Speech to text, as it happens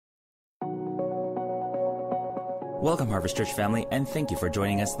Welcome, Harvest Church family, and thank you for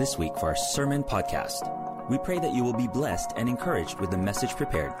joining us this week for our sermon podcast. We pray that you will be blessed and encouraged with the message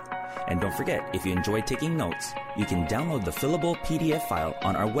prepared. And don't forget, if you enjoyed taking notes, you can download the fillable PDF file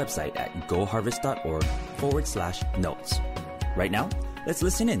on our website at goharvest.org/notes. Right now, let's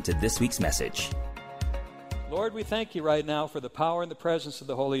listen in to this week's message. Lord, we thank you right now for the power and the presence of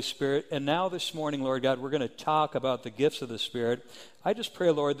the Holy Spirit. And now this morning, Lord God, we're going to talk about the gifts of the Spirit. I just pray,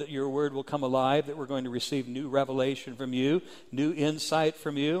 Lord, that your word will come alive, that we're going to receive new revelation from you, new insight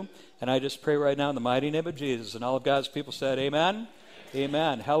from you. And I just pray right now in the mighty name of Jesus. And all of God's people said, amen?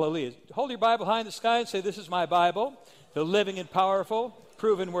 Amen. Hallelujah. Hold your Bible high in the sky and say, this is my Bible, the living and powerful,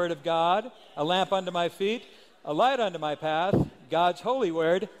 proven word of God, a lamp unto my feet, a light unto my path, God's holy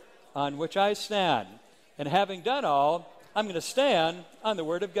word on which I stand. And having done all, I'm going to stand on the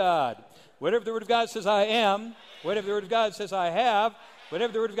Word of God. Whatever the Word of God says I am, whatever the Word of God says I have,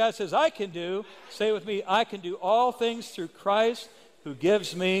 whatever the Word of God says I can do, say with me, I can do all things through Christ who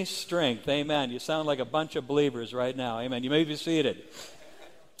gives me strength. Amen. You sound like a bunch of believers right now. Amen. You may be seated.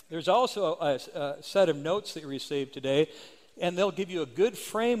 There's also a set of notes that you received today, and they'll give you a good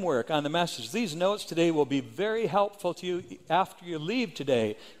framework on the message. These notes today will be very helpful to you after you leave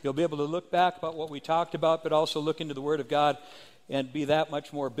today. You'll be able to look back about what we talked about, but also look into the Word of God and be that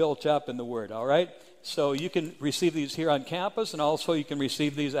much more built up in the Word, all right? So you can receive these here on campus, and also you can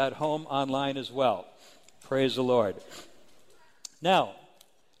receive these at home online as well. Praise the Lord. Now,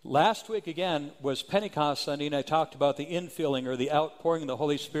 last week again was Pentecost Sunday, and I talked about the infilling or the outpouring of the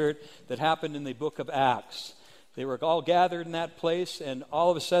Holy Spirit that happened in the book of Acts. They were all gathered in that place, and all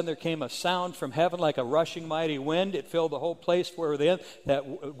of a sudden there came a sound from heaven like a rushing mighty wind. It filled the whole place where they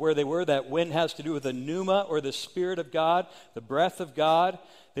were. That wind has to do with the pneuma, or the Spirit of God, the breath of God.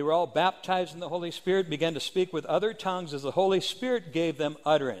 They were all baptized in the Holy Spirit, began to speak with other tongues as the Holy Spirit gave them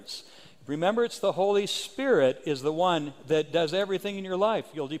utterance. Remember, it's the Holy Spirit is the one that does everything in your life.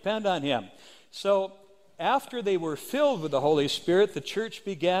 You'll depend on Him. So after they were filled with the Holy Spirit, the church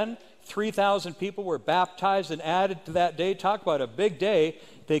began. 3,000 people were baptized and added to that day. Talk about a big day.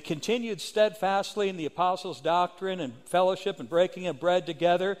 They continued steadfastly in the apostles' doctrine and fellowship and breaking of bread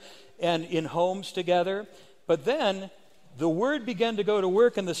together and in homes together. But then the word began to go to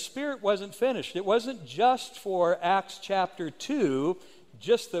work, and the Spirit wasn't finished. It wasn't just for Acts chapter 2,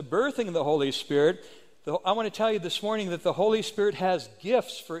 just the birthing of the Holy Spirit. I want to tell you this morning that the Holy Spirit has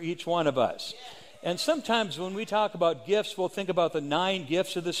gifts for each one of us. And sometimes when we talk about gifts, we'll think about the 9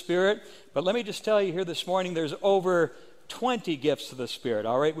 gifts of the Spirit. But let me just tell you here this morning, there's over 20 gifts of the Spirit,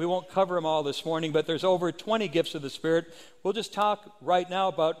 all right? We won't cover them all this morning, but there's over 20 gifts of the Spirit. We'll just talk right now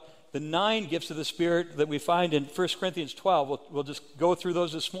about the 9 gifts of the Spirit that we find in 1 Corinthians 12. We'll just go through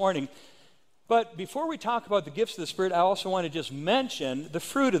those this morning. But before we talk about the gifts of the Spirit, I also want to just mention the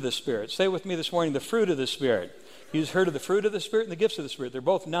fruit of the Spirit. Say with me this morning, the fruit of the Spirit. You've heard of the fruit of the Spirit and the gifts of the Spirit. They're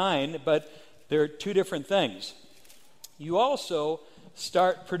both 9, but they're 2 different things. You also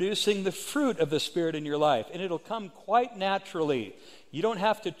start producing the fruit of the Spirit in your life, and it'll come quite naturally. You don't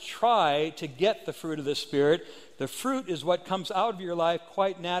have to try to get the fruit of the Spirit. The fruit is what comes out of your life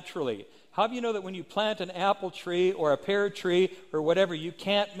quite naturally. How do you know that when you plant an apple tree or a pear tree or whatever, you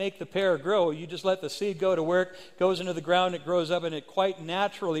can't make the pear grow? You just let the seed go to work, goes into the ground, it grows up, and it quite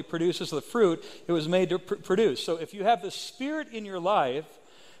naturally produces the fruit it was made to produce. So if you have the Spirit in your life,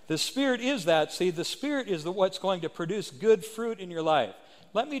 the Spirit is that seed. The Spirit is what's going to produce good fruit in your life.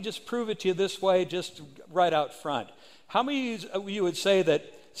 Let me just prove it to you this way, just right out front. How many of you would say that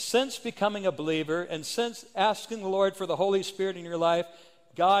since becoming a believer and since asking the Lord for the Holy Spirit in your life,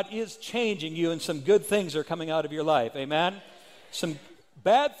 God is changing you and some good things are coming out of your life? Amen? Some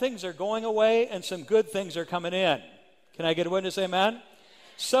bad things are going away and some good things are coming in. Can I get a witness? Amen?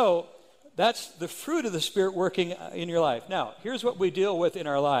 So that's the fruit of the Spirit working in your life. Now, here's what we deal with in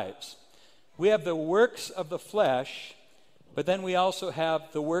our lives. We have the works of the flesh, but then we also have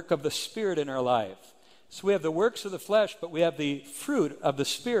the work of the Spirit in our life. So we have the works of the flesh, but we have the fruit of the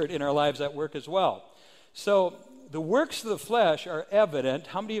Spirit in our lives at work as well. So the works of the flesh are evident.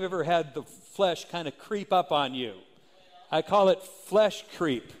 How many of you have ever had the flesh kind of creep up on you? I call it flesh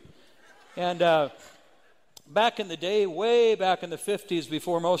creep. And back in the day, way back in the 50s,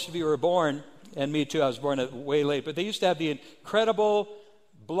 before most of you were born, and me too, I was born way late, but they used to have the incredible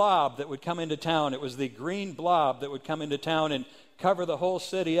blob that would come into town. It was the green blob that would come into town and cover the whole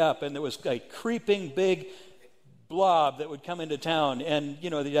city up, and there was a creeping big blob that would come into town. And, you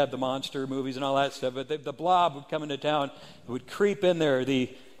know, they'd have the monster movies and all that stuff, but the blob would come into town. It would creep in there, the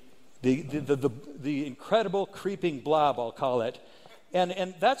incredible creeping blob, I'll call it.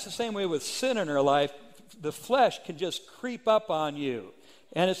 And that's the same way with sin in our life. The flesh can just creep up on you.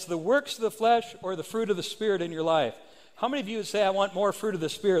 And it's the works of the flesh or the fruit of the Spirit in your life. How many of you would say, I want more fruit of the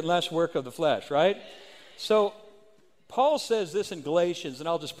Spirit and less work of the flesh, right? So Paul says this in Galatians, and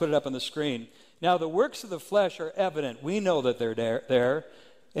I'll just put it up on the screen. Now, the works of the flesh are evident. We know that they're there.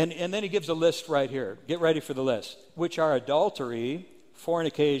 And then he gives a list right here. Get ready for the list. Which are adultery,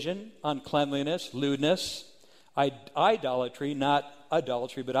 fornication, uncleanliness, lewdness, idolatry, not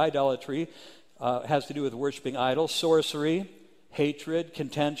adultery, but idolatry has to do with worshiping idols, sorcery, hatred,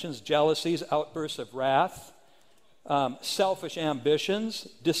 contentions, jealousies, outbursts of wrath, selfish ambitions,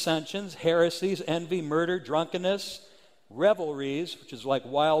 dissensions, heresies, envy, murder, drunkenness, revelries, which is like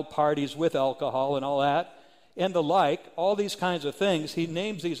wild parties with alcohol and all that, and the like, all these kinds of things. He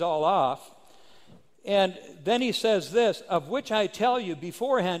names these all off. And then he says this, of which I tell you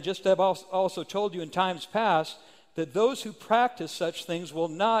beforehand, just as I've also told you in times past, that those who practice such things will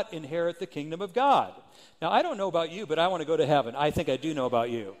not inherit the kingdom of God. Now, I don't know about you, but I want to go to heaven. I think I do know about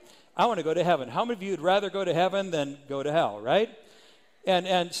you. I want to go to heaven. How many of you would rather go to heaven than go to hell, right?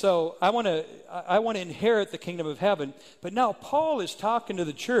 And so I want to inherit the kingdom of heaven. But now Paul is talking to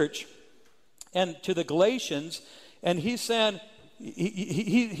the church and to the Galatians, and he's saying,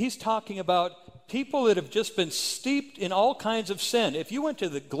 he's talking about people that have just been steeped in all kinds of sin. If you went to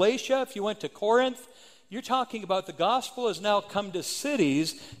the Galatia, if you went to Corinth, you're talking about the gospel has now come to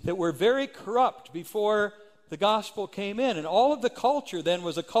cities that were very corrupt before the gospel came in. And all of the culture then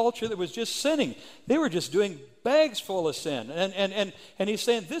was a culture that was just sinning. They were just doing bags full of sin. And he's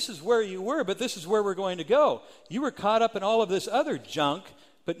saying, this is where you were, but this is where we're going to go. You were caught up in all of this other junk,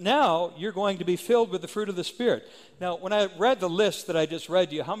 but now you're going to be filled with the fruit of the Spirit. Now, when I read the list that I just read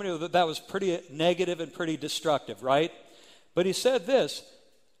to you, how many of that was pretty negative and pretty destructive, right? But he said this,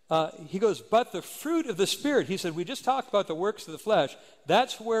 he goes, but the fruit of the Spirit, he said, we just talked about the works of the flesh.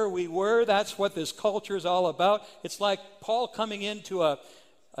 That's where we were. That's what this culture is all about. It's like Paul coming into a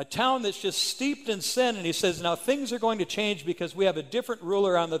town that's just steeped in sin, and he says, now things are going to change because we have a different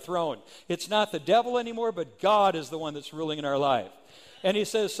ruler on the throne. It's not the devil anymore, but God is the one that's ruling in our life. And he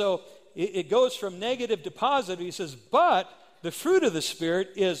says, so it goes from negative to positive. He says, but the fruit of the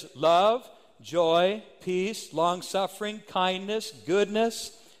Spirit is love, joy, peace, long-suffering, kindness,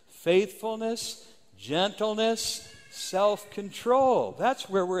 goodness, faithfulness, gentleness, self-control. That's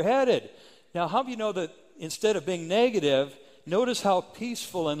where we're headed. Now, how do you know that instead of being negative, notice how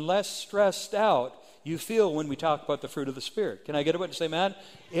peaceful and less stressed out you feel when we talk about the fruit of the Spirit? Can I get a witness? Say, man,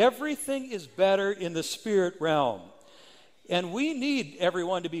 everything is better in the Spirit realm. And we need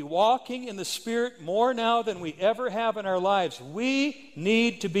everyone to be walking in the Spirit more now than we ever have in our lives. We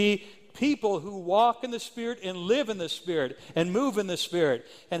need to be people who walk in the Spirit and live in the Spirit and move in the Spirit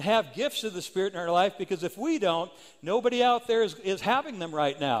and have gifts of the Spirit in our life, because if we don't, nobody out there is having them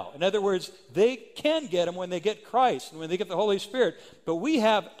right now. In other words, they can get them when they get Christ and when they get the Holy Spirit, but we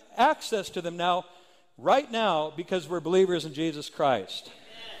have access to them now, right now, because we're believers in Jesus Christ.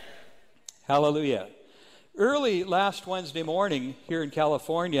 Hallelujah. Early last Wednesday morning here in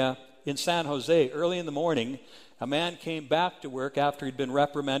California, in San Jose, early in the morning, a man came back to work after he'd been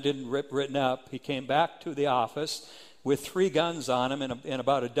reprimanded and written up. He came back to the office with 3 guns on him and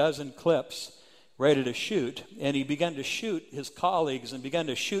about a dozen clips ready to shoot. And he began to shoot his colleagues and began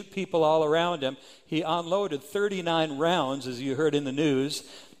to shoot people all around him. He unloaded 39 rounds, as you heard in the news.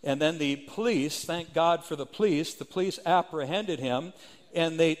 And then the police, thank God for the police apprehended him.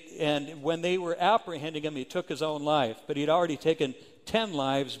 And when they were apprehending him, he took his own life. But he'd already taken 10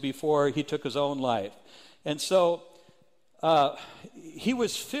 lives before he took his own life. And so he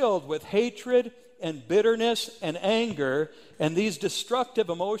was filled with hatred and bitterness and anger, and these destructive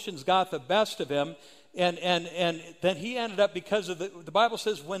emotions got the best of him. And then he ended up, because of the Bible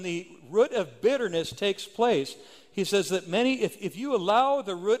says when the root of bitterness takes place, he says that if you allow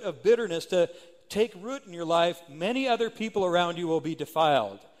the root of bitterness to take root in your life, many other people around you will be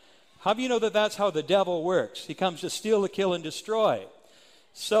defiled. How do you know that that's how the devil works? He comes to steal, to kill, and destroy.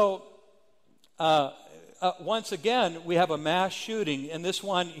 So, once again, we have a mass shooting, and this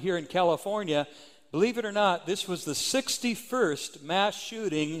one here in California, believe it or not, this was the 61st mass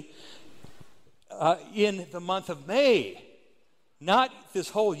shooting in the month of May. Not this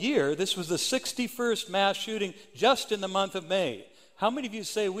whole year. This was the 61st mass shooting just in the month of May. How many of you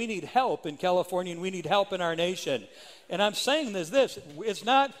say we need help in California and we need help in our nation? And I'm saying this, it's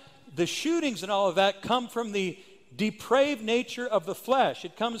not the shootings and all of that come from the depraved nature of the flesh.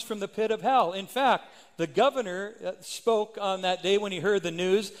 It comes from the pit of hell. In fact, the governor spoke on that day when he heard the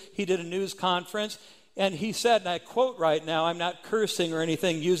news. He did a news conference, and he said, and I quote right now, I'm not cursing or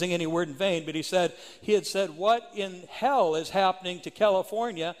anything, using any word in vain, but he had said, what in hell is happening to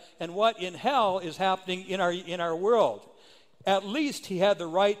California and what in hell is happening in our world? at least he had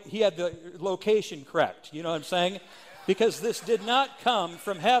the location correct. You know what I'm saying? Because this did not come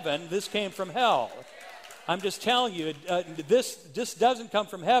from heaven. This came from hell. I'm just telling you, this just doesn't come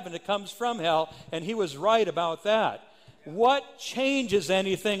from heaven. It comes from hell, and he was right about that. What changes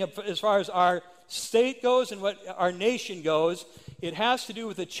anything as far as our state goes and what our nation goes? It has to do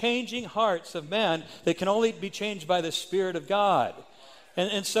with the changing hearts of men that can only be changed by the Spirit of God.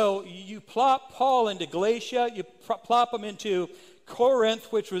 And so you plop Paul into Galatia, you plop him into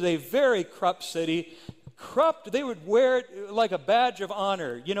Corinth, which was a very corrupt city. Corrupt, they would wear it like a badge of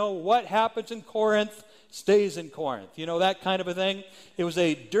honor. You know, what happens in Corinth stays in Corinth. You know, that kind of a thing. It was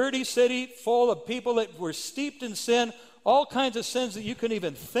a dirty city full of people that were steeped in sin, all kinds of sins that you couldn't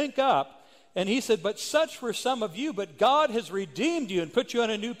even think up. And he said, but such were some of you, but God has redeemed you and put you on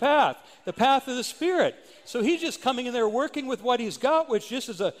a new path, the path of the Spirit. So he's just coming in there working with what he's got, which just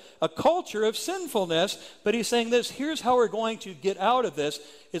is a culture of sinfulness. But he's saying this, here's how we're going to get out of this.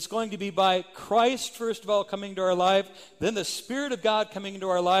 It's going to be by Christ, first of all, coming into our life, then the Spirit of God coming into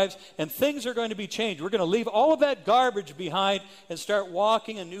our lives, and things are going to be changed. We're going to leave all of that garbage behind and start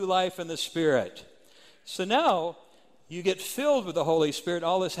walking a new life in the Spirit. So now you get filled with the Holy Spirit.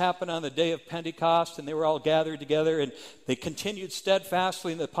 All this happened on the day of Pentecost, and they were all gathered together, and they continued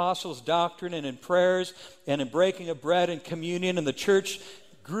steadfastly in the apostles' doctrine and in prayers and in breaking of bread and communion, and the church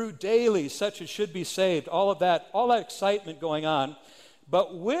grew daily, such as should be saved. All that excitement going on.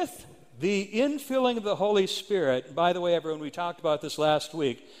 But with the infilling of the Holy Spirit, by the way, everyone, we talked about this last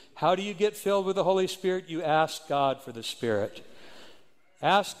week. How do you get filled with the Holy Spirit? You ask God for the Spirit.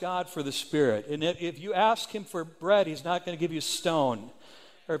 Ask God for the Spirit. And if you ask him for bread, he's not going to give you stone.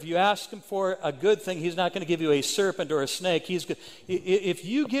 Or if you ask him for a good thing, he's not going to give you a serpent or a snake. If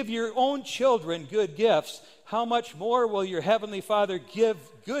you give your own children good gifts, how much more will your Heavenly Father give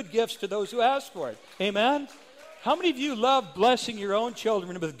good gifts to those who ask for it? Amen? How many of you love blessing your own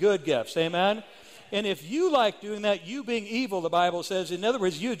children with good gifts? Amen? And if you like doing that, you being evil, the Bible says, in other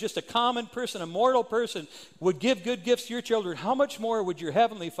words, you, just a common person, a mortal person, would give good gifts to your children, how much more would your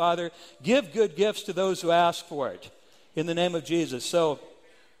Heavenly Father give good gifts to those who ask for it in the name of Jesus? So,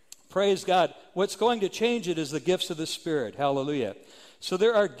 praise God. What's going to change it is the gifts of the Spirit. Hallelujah. So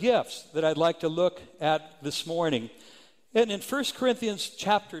there are gifts that I'd like to look at this morning. And in 1 Corinthians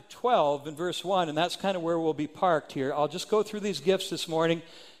chapter 12 and verse 1, and that's kind of where we'll be parked here, I'll just go through these gifts this morning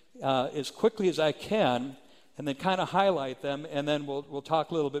as quickly as I can, and then kind of highlight them, and then we'll talk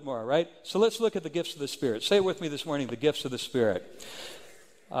a little bit more, right? So let's look at the gifts of the Spirit. Say it with me this morning, the gifts of the Spirit.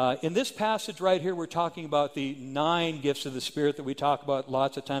 In this passage right here, we're talking about the 9 gifts of the Spirit that we talk about.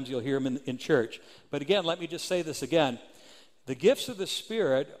 Lots of times you'll hear them in church. But again, let me just say this again. The gifts of the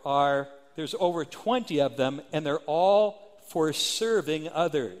Spirit there's over 20 of them, and they're all for serving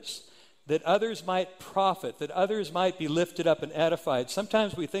others. That others might profit, that others might be lifted up and edified.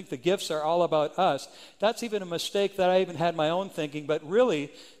 Sometimes we think the gifts are all about us. That's even a mistake that I even had my own thinking, but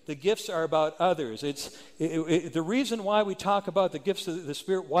really, the gifts are about others. The reason why we talk about the gifts of the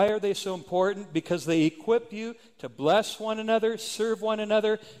Spirit, why are they so important? Because they equip you to bless one another, serve one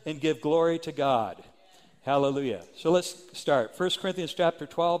another, and give glory to God. Hallelujah. So let's start. 1 Corinthians chapter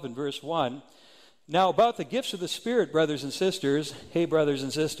 12 and verse 1. Now about the gifts of the Spirit, brothers and sisters. Hey, brothers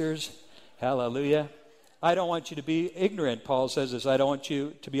and sisters. Hallelujah. I don't want you to be ignorant, Paul says this. I don't want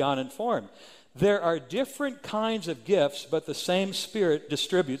you to be uninformed. There are different kinds of gifts, but the same Spirit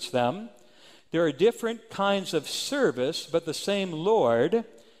distributes them. There are different kinds of service, but the same Lord.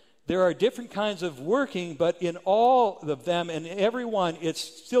 There are different kinds of working, but in all of them and every one, it's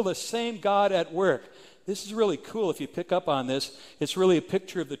still the same God at work. This is really cool if you pick up on this. It's really a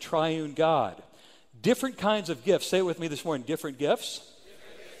picture of the triune God. Different kinds of gifts. Say it with me this morning. Different gifts,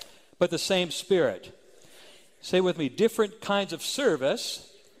 but the same Spirit. Say with me, different kinds of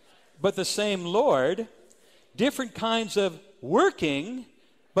service, but the same Lord. Different kinds of working,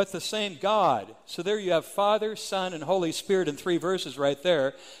 but the same God. So there you have Father, Son, and Holy Spirit in 3 verses right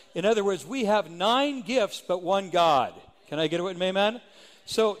there. In other words, we have 9 gifts, but one God. Can I get it with me, amen?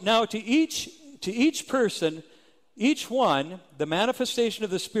 So now to each person, each one, the manifestation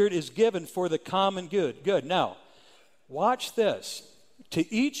of the Spirit is given for the common good. Good. Now, watch this. To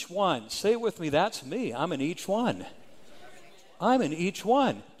each one, say it with me, that's me. I'm in each one. I'm in each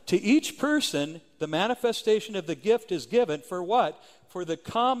one. To each person, the manifestation of the gift is given for what? For the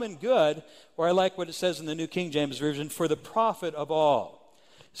common good, or I like what it says in the New King James Version, for the profit of all.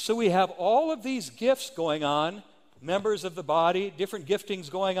 So we have all of these gifts going on, members of the body, different giftings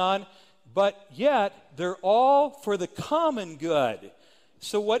going on, but yet they're all for the common good.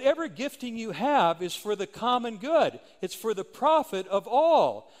 So whatever gifting you have is for the common good. It's for the profit of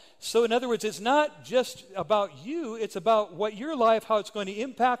all. So in other words, it's not just about you. It's about what your life, how it's going to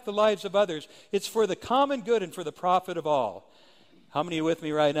impact the lives of others. It's for the common good and for the profit of all. How many are with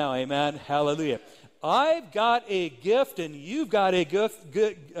me right now? Amen. Hallelujah. I've got a gift and you've got a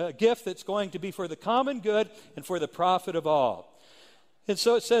gift that's going to be for the common good and for the profit of all. And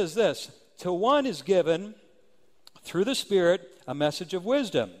so it says this, to one is given through the Spirit a message of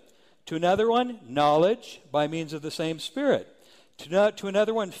wisdom, to another one knowledge by means of the same Spirit, to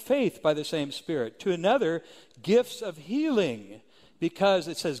another one faith by the same Spirit, to another gifts of healing, because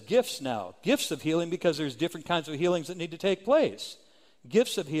it says gifts now, gifts of healing because there's different kinds of healings that need to take place,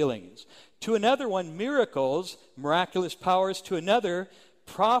 gifts of healings, to another one miracles, miraculous powers, to another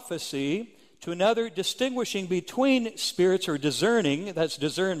prophecy, to another distinguishing between spirits or discerning, that's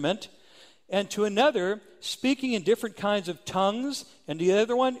discernment, and to another speaking in different kinds of tongues, and the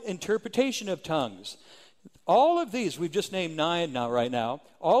other one interpretation of tongues. All of these, we've just named 9 right now,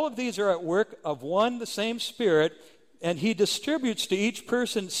 all of these are at work of one, the same Spirit, and He distributes to each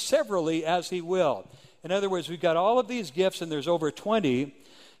person severally as He will. In other words, we've got all of these gifts, and there's over 20,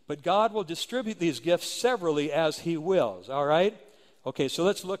 but God will distribute these gifts severally as He wills, all right? Okay, so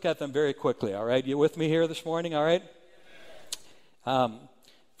let's look at them very quickly, all right? You with me here this morning, all right?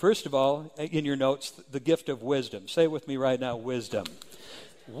 First of all, in your notes, the gift of wisdom. Say with me right now, wisdom.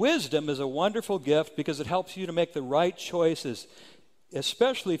 Wisdom is a wonderful gift because it helps you to make the right choices,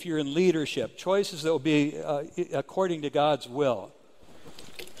 especially if you're in leadership, choices that will be according to God's will.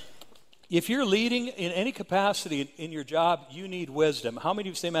 If you're leading in any capacity in your job, you need wisdom. How many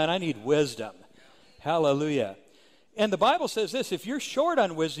of you say, man, I need wisdom? Hallelujah. And the Bible says this, if you're short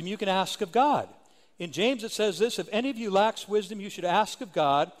on wisdom, you can ask of God. In James it says this, if any of you lacks wisdom, you should ask of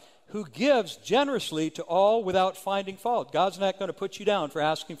God, who gives generously to all without finding fault. God's not going to put you down for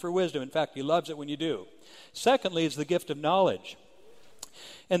asking for wisdom. In fact, He loves it when you do. Secondly is the gift of knowledge.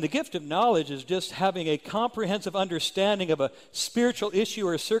 And the gift of knowledge is just having a comprehensive understanding of a spiritual issue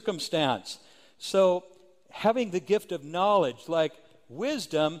or circumstance. So having the gift of knowledge, like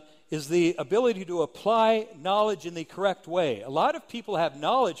wisdom, is the ability to apply knowledge in the correct way. A lot of people have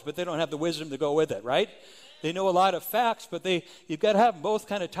knowledge, but they don't have the wisdom to go with it, right? They know a lot of facts, but you've got to have them both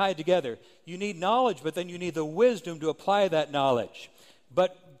kind of tied together. You need knowledge, but then you need the wisdom to apply that knowledge.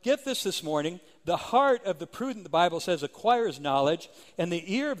 But get this morning, the heart of the prudent, the Bible says, acquires knowledge, and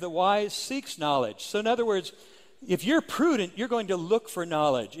the ear of the wise seeks knowledge. So in other words, if you're prudent, you're going to look for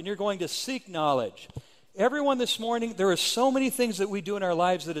knowledge, and you're going to seek knowledge. Everyone this morning, there are so many things that we do in our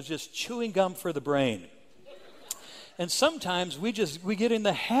lives that is just chewing gum for the brain. And sometimes we get in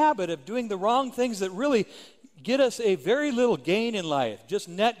the habit of doing the wrong things that really get us a very little gain in life, just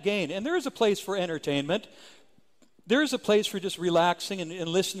net gain. And there is a place for entertainment. There is a place for just relaxing and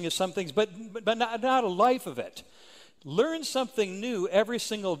listening to some things, but not a life of it. Learn something new every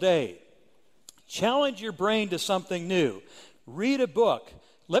single day. Challenge your brain to something new. Read a book.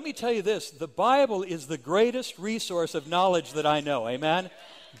 Let me tell you this, the Bible is the greatest resource of knowledge that I know, amen?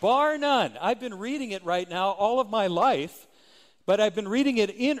 Bar none. I've been reading it right now all of my life, but I've been reading it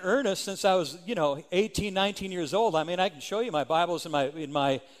in earnest since I was, 18, 19 years old. I mean, I can show you my Bibles in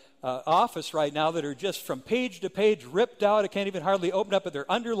my office right now that are just from page to page ripped out. I can't even hardly open up, but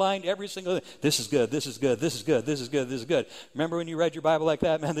they're underlined every single thing. This is good, this is good, this is good, this is good, this is good. Remember when you read your Bible like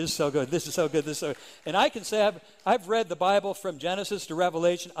that? Man, this is so good, this is so good, this is so good. And I can say I've read the Bible from Genesis to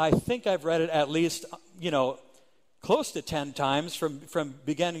Revelation. I think I've read it at least, close to 10 times from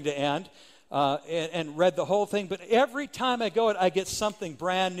beginning to end. And read the whole thing, but every time I go I get something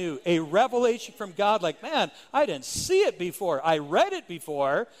brand new, a revelation from God, like, man, I didn't see it before. I read it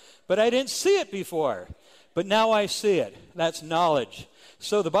before, but I didn't see it before. But now I see it. That's knowledge.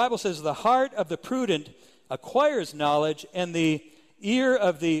 So the Bible says the heart of the prudent acquires knowledge, and the ear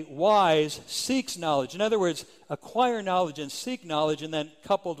of the wise seeks knowledge. In other words, acquire knowledge and seek knowledge, and then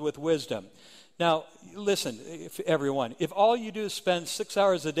coupled with wisdom. Now, listen, everyone, if all you do is spend 6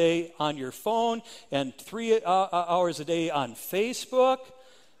 hours a day on your phone and 3 hours a day on Facebook,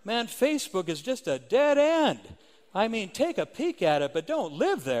 man, Facebook is just a dead end. I mean, take a peek at it, but don't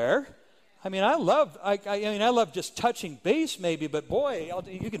live there. I mean, I love just touching base maybe, but boy,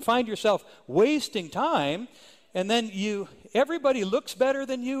 you can find yourself wasting time, and then everybody looks better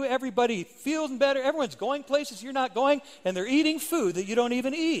than you, everybody feels better, everyone's going places you're not going, and they're eating food that you don't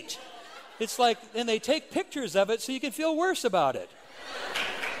even eat. It's like, and they take pictures of it so you can feel worse about it.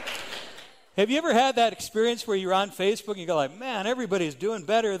 Have you ever had that experience where you're on Facebook and you go like, man, everybody's doing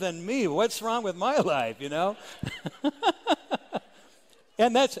better than me. What's wrong with my life,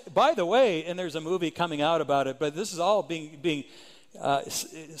 And that's, by the way, and there's a movie coming out about it, but this is all being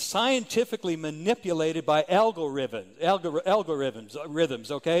scientifically manipulated by algorithms,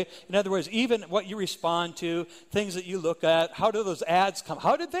 okay? In other words, even what you respond to, things that you look at, how do those ads come?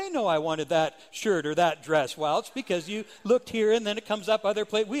 How did they know I wanted that shirt or that dress? Well, it's because you looked here and then it comes up other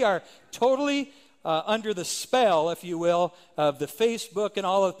places. We are totally under the spell, if you will, of the Facebook and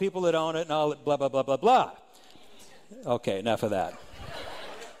all of the people that own it and all that blah, blah, blah, blah, blah. Okay, enough of that.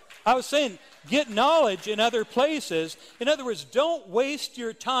 I was saying, get knowledge in other places. In other words, don't waste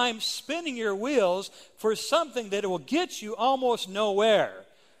your time spinning your wheels for something that will get you almost nowhere.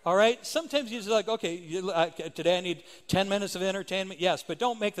 All right? Sometimes you're just like, okay, today I need 10 minutes of entertainment. Yes, but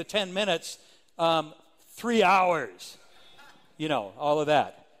don't make the 10 minutes 3 hours. You know, all of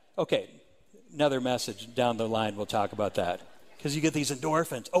that. Okay, another message down the line, we'll talk about that. Because you get these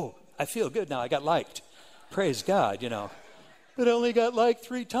endorphins. Oh, I feel good now. I got liked. Praise God, you know. But I only got liked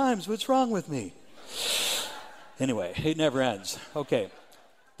 3 times. What's wrong with me? Anyway, it never ends. Okay.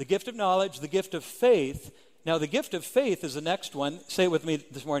 The gift of knowledge, the gift of faith. Now, the gift of faith is the next one. Say it with me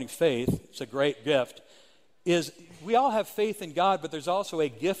this morning, faith. It's a great gift. Is we all have faith in God, but there's also a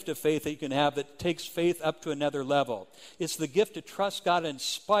gift of faith that you can have that takes faith up to another level. It's the gift to trust God and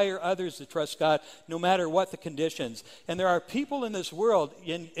inspire others to trust God no matter what the conditions. And there are people in this world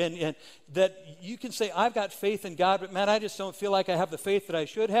that you can say, I've got faith in God, but man, I just don't feel like I have the faith that I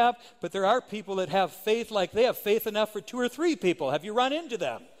should have. But there are people that have faith like they have faith enough for 2 or 3 people. Have you run into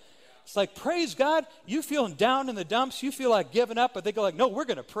them? It's like, praise God, you feeling down in the dumps, you feel like giving up, but they go like, no, we're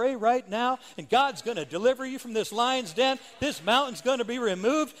going to pray right now, and God's going to deliver you from this lion's den. This mountain's going to be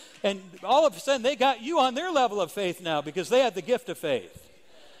removed, and all of a sudden they got you on their level of faith now because they had the gift of faith.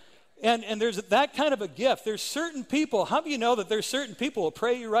 And there's that kind of a gift. There's certain people, how do you know that there's certain people who will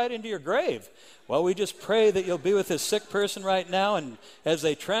pray you right into your grave? Well, we just pray that you'll be with this sick person right now, and as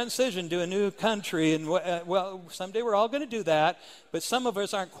they transition to a new country, and well, someday we're all going to do that, but some of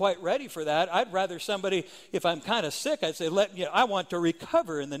us aren't quite ready for that. I'd rather somebody, if I'm kind of sick, I'd say, I want to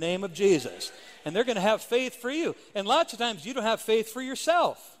recover in the name of Jesus. And they're going to have faith for you. And lots of times you don't have faith for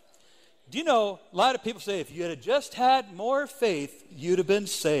yourself. Do you know, a lot of people say, if you had just had more faith, you'd have been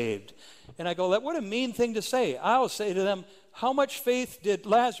saved. And I go, what a mean thing to say. I'll say to them, how much faith did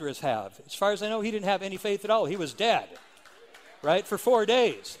Lazarus have? As far as I know, he didn't have any faith at all. He was dead, right, for 4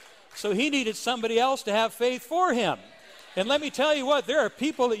 days. So he needed somebody else to have faith for him. And let me tell you what, there are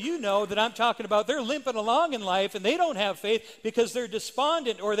people that you know that I'm talking about, they're limping along in life and they don't have faith because they're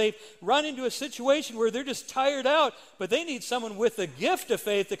despondent or they've run into a situation where they're just tired out, but they need someone with the gift of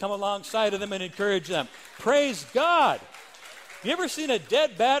faith to come alongside of them and encourage them. Praise God. You ever seen a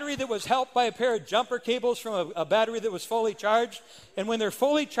dead battery that was helped by a pair of jumper cables from a battery that was fully charged? And when they're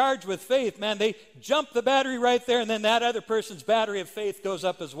fully charged with faith, man, they jump the battery right there and then that other person's battery of faith goes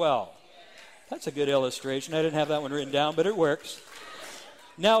up as well. That's a good illustration. I didn't have that one written down, but it works.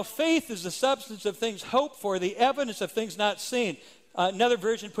 Now, faith is the substance of things hoped for, the evidence of things not seen. Another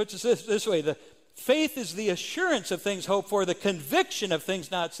version puts it this way. The faith is the assurance of things hoped for, the conviction of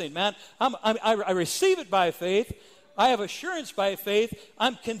things not seen. Man, I receive it by faith. I have assurance by faith.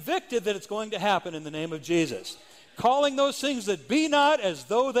 I'm convicted that it's going to happen in the name of Jesus. Calling those things that be not as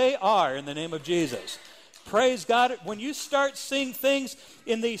though they are in the name of Jesus. Praise God. When you start seeing things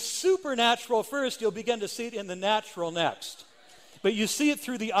in the supernatural first, you'll begin to see it in the natural next. But you see it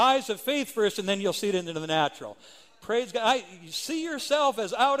through the eyes of faith first, and then you'll see it into the natural. Praise God. You see yourself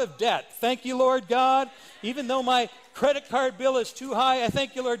as out of debt. Thank you, Lord God. Even though my credit card bill is too high, I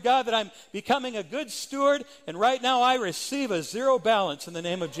thank you, Lord God, that I'm becoming a good steward, and right now I receive a zero balance in the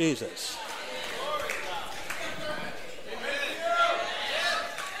name of Jesus.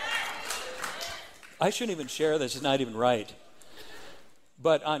 I shouldn't even share this. It's not even right.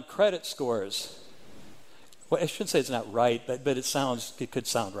 But on credit scores, well, I shouldn't say it's not right, but it could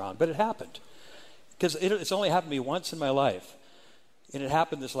sound wrong. But it happened. Because it's only happened to me once in my life. And it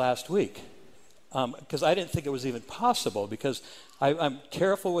happened this last week. Because I didn't think it was even possible. Because I'm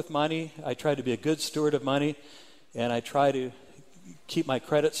careful with money. I try to be a good steward of money. And I try to keep my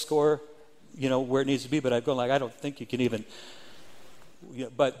credit score, where it needs to be. But I go I don't think you can even.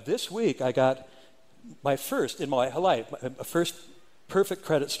 But this week I got my first in my life, my first perfect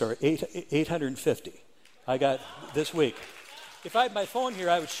credit score, 850. I got this week. If I had my phone here,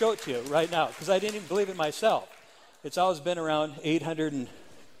 I would show it to you right now because I didn't even believe it myself. It's always been around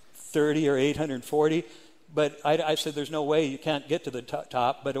 830 or 840, but I said there's no way you can't get to the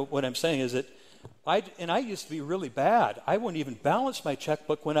top. But what I'm saying is that I used to be really bad. I wouldn't even balance my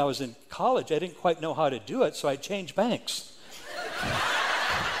checkbook when I was in college. I didn't quite know how to do it, so I'd change banks.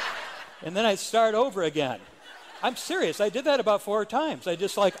 And then I'd start over again. I'm serious. I did that about 4 times.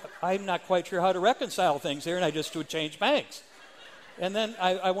 I'm not quite sure how to reconcile things here, and I just would change banks. And then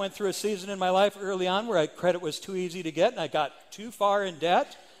I went through a season in my life early on where credit was too easy to get, and I got too far in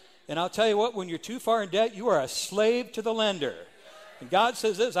debt. And I'll tell you what, when you're too far in debt, you are a slave to the lender. And God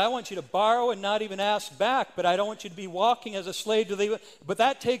says this, I want you to borrow and not even ask back, but I don't want you to be walking as a slave to the... But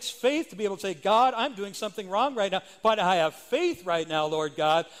that takes faith to be able to say, God, I'm doing something wrong right now, but I have faith right now, Lord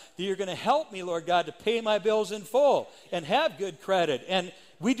God, that you're going to help me, Lord God, to pay my bills in full and have good credit. And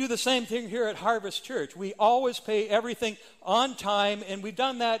we do the same thing here at Harvest Church. We always pay everything on time, and we've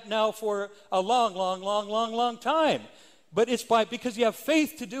done that now for a long time. But it's because you have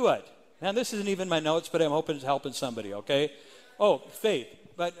faith to do it. Now, this isn't even my notes, but I'm hoping it's helping somebody, okay? Oh, faith.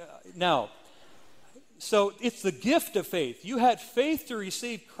 But now, so it's the gift of faith. You had faith to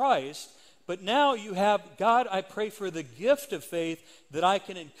receive Christ, but now you have, God, I pray for the gift of faith that I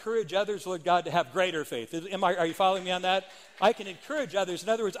can encourage others, Lord God, to have greater faith. Are you following me on that? I can encourage others. In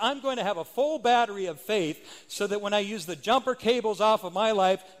other words, I'm going to have a full battery of faith so that when I use the jumper cables off of my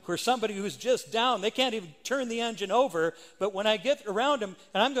life for somebody who's just down, they can't even turn the engine over, but when I get around them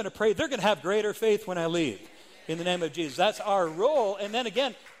and I'm going to pray, they're going to have greater faith when I leave. In the name of Jesus. That's our role. And then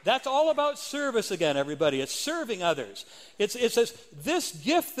again, that's all about service again, everybody. It's serving others. It says, this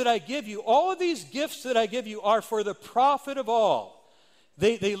gift that I give you, all of these gifts that I give you are for the profit of all.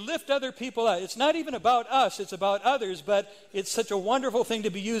 They lift other people out. It's not even about us, it's about others, but it's such a wonderful thing to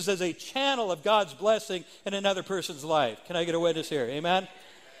be used as a channel of God's blessing in another person's life. Can I get a witness here? Amen?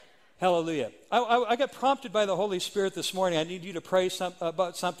 Hallelujah. I got prompted by the Holy Spirit this morning. I need you to pray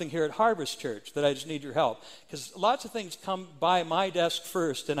about something here at Harvest Church that I just need your help. Because lots of things come by my desk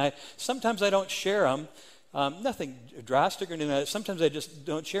first, and sometimes I don't share them. Nothing drastic or anything like that. Sometimes I just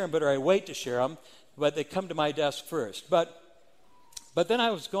don't share them, or I wait to share them, but they come to my desk first. But then I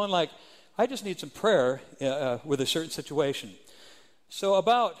was going like, I just need some prayer with a certain situation. So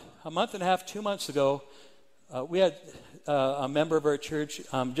about a month and a half, 2 months ago, we had a member of our church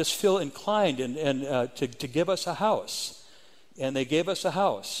just feel inclined to give us a house. And they gave us a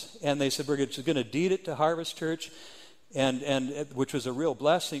house. And they said, we're just going to deed it to Harvest Church, and which was a real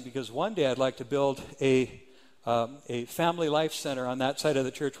blessing, because one day I'd like to build a family life center on that side of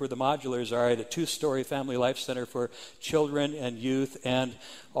the church where the modulars are, at a 2-story family life center for children and youth and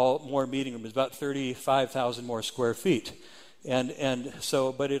all more meeting rooms, about 35,000 more square feet. And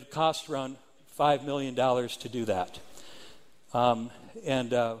so, but it cost around $5 million to do that.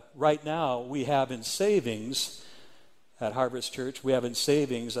 Right now we have in savings at Harvest Church, we have in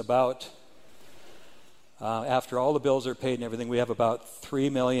savings about, after all the bills are paid and everything, we have about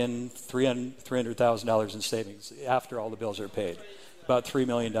 $300,000 in savings after all the bills are paid. About $3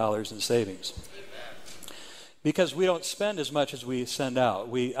 million in savings. Because we don't spend as much as we send out.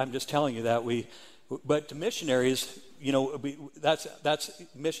 I'm just telling you that but to missionaries, you know, that's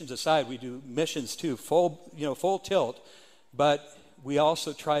missions aside. We do missions too, full tilt, but we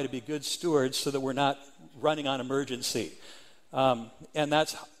also try to be good stewards so that we're not running on emergency. And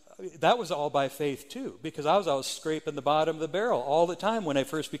that was all by faith too, because I was always scraping the bottom of the barrel all the time when I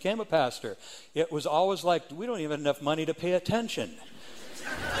first became a pastor. It was always like, we don't even have enough money to pay attention.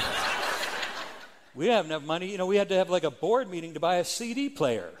 We didn't have enough money. You know, we had to have like a board meeting to buy a CD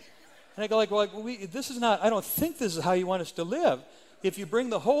player. And I go like, well, this is not, I don't think this is how you want us to live. If you bring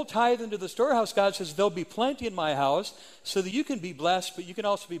the whole tithe into the storehouse, God says, there'll be plenty in my house so that you can be blessed, but you can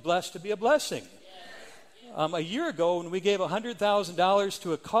also be blessed to be a blessing. A year ago, when we gave $100,000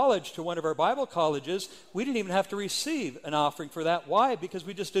 to a college, to one of our Bible colleges, we didn't even have to receive an offering for that. Why? Because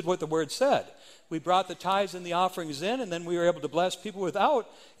we just did what the Word said. We brought the tithes and the offerings in, and then we were able to bless people without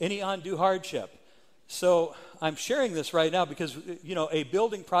any undue hardship. So I'm sharing this right now because, you know, a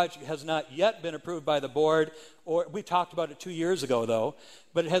building project has not yet been approved by the board, or we talked about it 2 years ago, though,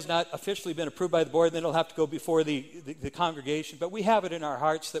 but it has not officially been approved by the board, and then it'll have to go before the congregation. But we have it in our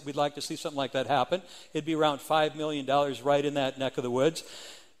hearts that we'd like to see something like that happen. It'd be around $5 million right in that neck of the woods.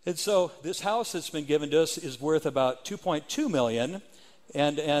 And so this house that's been given to us is worth about $2.2 million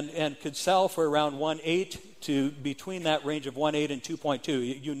and could sell for around 1.8 to between that range of 1.8 and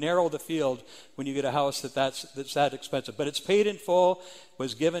 2.2. You narrow the field when you get a house that's that expensive. But it's paid in full,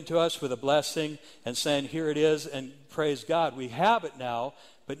 was given to us with a blessing and saying, here it is, and praise God. We have it now,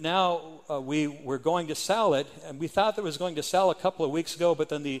 but now we were going to sell it, and we thought that it was going to sell a couple of weeks ago, but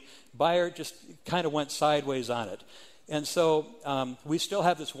then the buyer just kind of went sideways on it. And so we still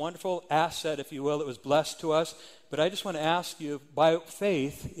have this wonderful asset, if you will, that was blessed to us. But I just want to ask you, by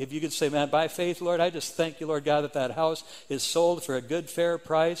faith, if you could say, man, by faith, Lord, I just thank you, Lord God, that house is sold for a good, fair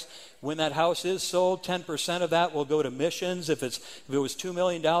price. When that house is sold, 10% of that will go to missions. If it was $2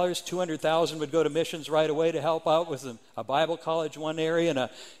 million, $200,000 would go to missions right away to help out with a Bible college in one area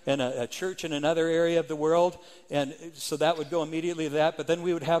and a church in another area of the world. And so that would go immediately to that. But then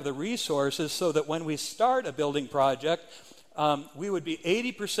we would have the resources so that when we start a building project, we would be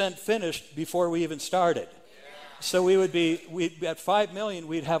 80% finished before we even started. So we'd at $5 million,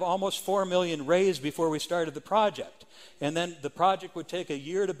 we'd have almost $4 million raised before we started the project. And then the project would take a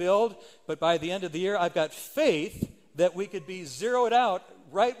year to build, but by the end of the year, I've got faith that we could be zeroed out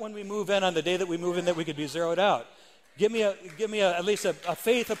right when we move in, on the day that we move in, that we could be zeroed out. Give me at least a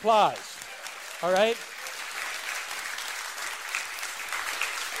faith applause. All right?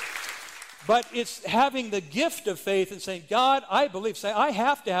 But it's having the gift of faith and saying, God, I believe. Say, I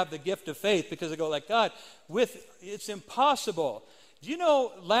have to have the gift of faith, because I go like, God, it's impossible. Do you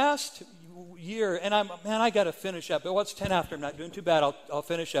know, last year, and I got to finish up. But it's 10 after. I'm not doing too bad. I'll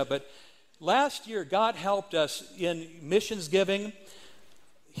finish up. But last year, God helped us in missions giving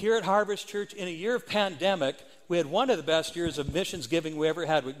here at Harvest Church. In a year of pandemic, we had one of the best years of missions giving we ever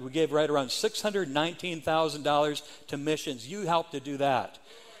had. We gave right around $619,000 to missions. You helped to do that.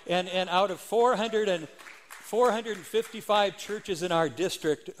 And out of 455 churches in our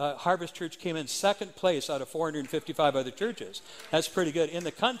district, Harvest Church came in second place out of 455 other churches. That's pretty good. In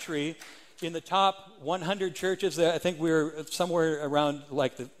the country, in the top 100 churches, I think we were somewhere around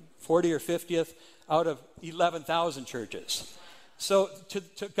like the 40 or 50th out of 11,000 churches. So to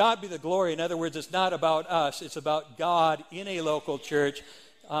God be the glory. In other words, it's not about us. It's about God in a local church.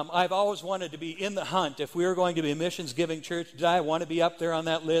 I've always wanted to be in the hunt. If we were going to be a missions-giving church, did I want to be up there on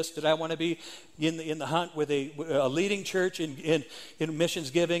that list? Did I want to be in the hunt with a leading church in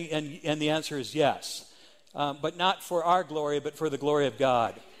missions-giving? And the answer is yes. But not for our glory, but for the glory of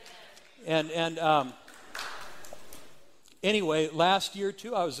God. And anyway, last year,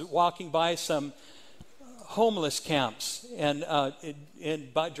 too, I was walking by some homeless camps and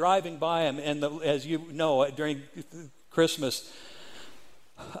driving by them. And as you know, during Christmas,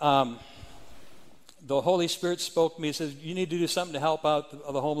 the Holy Spirit spoke to me. He says, you need to do something to help out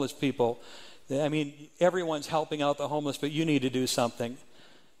the homeless people. I mean, everyone's helping out the homeless, but you need to do something.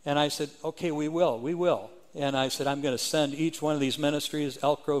 And I said, okay, we will. And I said, I'm going to send each one of these ministries,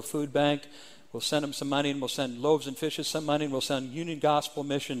 Elk Grove Food Bank, we'll send them some money, and we'll send Loaves and Fishes some money, and we'll send Union Gospel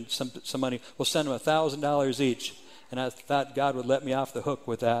Mission some money. We'll send them $1,000 each. And I thought God would let me off the hook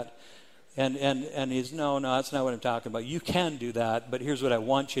with that. And he's, no, that's not what I'm talking about. You can do that, but here's what I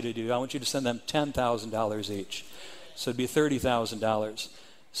want you to do. I want you to send them $10,000 each. So it'd be $30,000.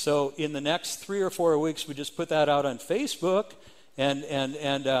 So in the next 3 or 4 weeks, we just put that out on Facebook, and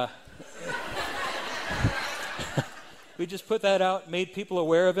we just put that out, made people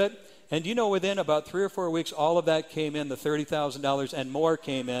aware of it. And you know, within about 3 or 4 weeks, all of that came in, the $30,000 and more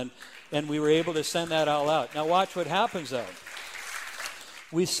came in, and we were able to send that all out. Now watch what happens though.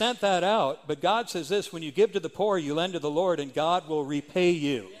 We sent that out, but God says this, when you give to the poor, you lend to the Lord, and God will repay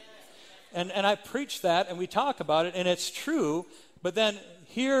you. And I preach that, and we talk about it, and it's true, but then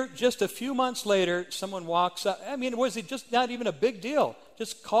here, just a few months later, someone walks up. I mean, was it just not even a big deal?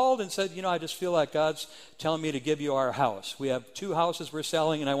 Just called and said, I just feel like God's telling me to give you our house. We have 2 houses we're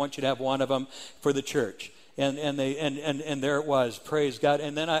selling, and I want you to have one of them for the church. And there it was, praise God.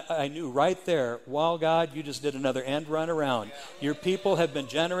 And then I knew right there, wow, God, you just did another end run around. Your people have been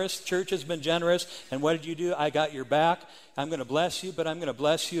generous, church has been generous, and what did you do? I got your back. I'm going to bless you, but I'm going to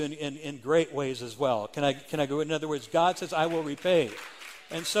bless you in great ways as well. Can I go? In other words, God says, I will repay.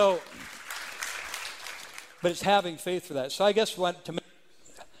 And so, but it's having faith for that. So I guess to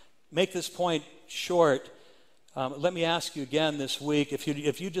make this point short, let me ask you again this week, if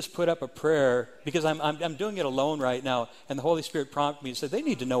you just put up a prayer, because I'm doing it alone right now, and the Holy Spirit prompted me and said, they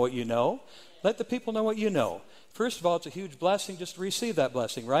need to know what you know. Let the people know what you know. First of all, it's a huge blessing just to receive that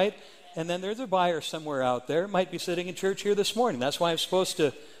blessing, right? And then there's a buyer somewhere out there, might be sitting in church here this morning. That's why I'm supposed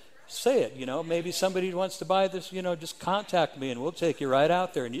to say it, Maybe somebody wants to buy this, just contact me, and we'll take you right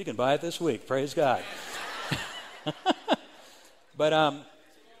out there, and you can buy it this week. Praise God. But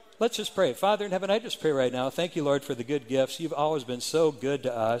let's just pray. Father in heaven, I just pray right now. Thank you, Lord, for the good gifts. You've always been so good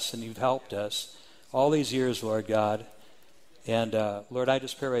to us, and you've helped us all these years, Lord God. And, Lord, I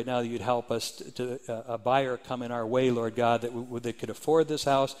just pray right now that you'd help us to a buyer come in our way, Lord God, that could afford this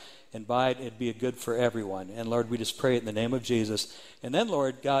house and buy it. It'd be good for everyone. And, Lord, we just pray it in the name of Jesus. And then,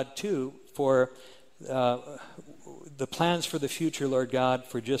 Lord God, too, for the plans for the future, Lord God,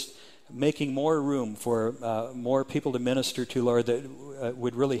 for just making more room for more people to minister to, Lord, that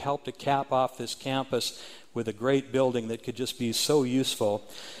would really help to cap off this campus with a great building that could just be so useful.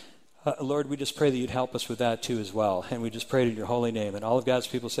 Lord, we just pray that you'd help us with that too as well. And we just pray it in your holy name. And all of God's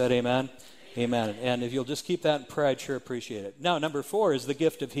people said amen. Amen. And if you'll just keep that in prayer, I'd sure appreciate it. Now, number 4 is the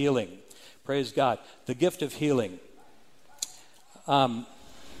gift of healing. Praise God. The gift of healing.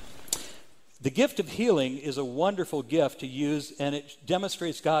 The gift of healing is a wonderful gift to use, and it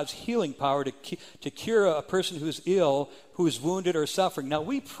demonstrates God's healing power to cure a person who's ill, who's wounded or suffering. Now,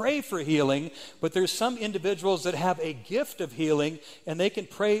 we pray for healing, but there's some individuals that have a gift of healing, and they can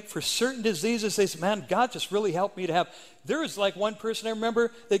pray for certain diseases. They say, man, God just really helped me to have. There was like one person I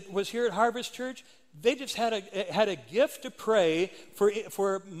remember that was here at Harvest Church. They just had a gift to pray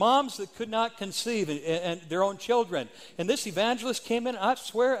for moms that could not conceive and their own children. And this evangelist came in, I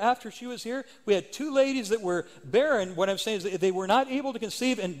swear, after she was here, we had 2 ladies that were barren. What I'm saying is they were not able to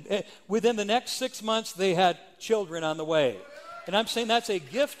conceive, and within the next 6 months, they had children on the way. And I'm saying that's a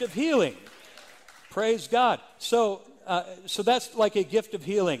gift of healing. Praise God. So that's like a gift of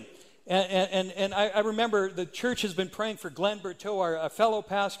healing. And I remember the church has been praying for Glenn Berteau, our fellow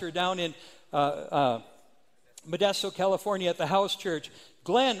pastor down in Modesto, California, at the House Church.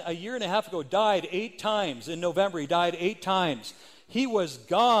 Glenn, a year and a half ago, died 8 times. In November, he died 8 times. He was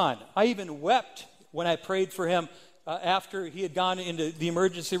gone. I even wept when I prayed for him after he had gone into the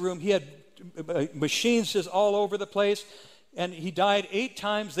emergency room. He had machines just all over the place, and he died 8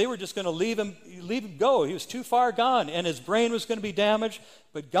 times. They were just going to leave him go. He was too far gone, and his brain was going to be damaged.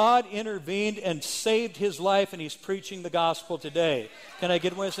 But God intervened and saved his life, and he's preaching the gospel today. Can I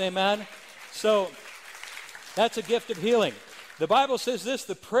get one say amen? So that's a gift of healing. The Bible says this: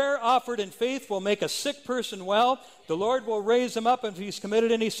 the prayer offered in faith will make a sick person well. The Lord will raise him up, and if he's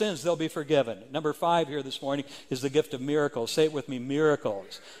committed any sins, they'll be forgiven. Number 5 here this morning is the gift of miracles. Say it with me,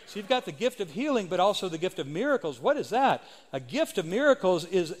 miracles. So you've got the gift of healing, but also the gift of miracles. What is that? A gift of miracles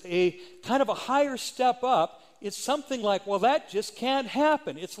is a kind of a higher step up. It's something like, well, that just can't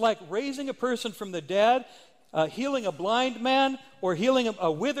happen. It's like raising a person from the dead, healing a blind man, or healing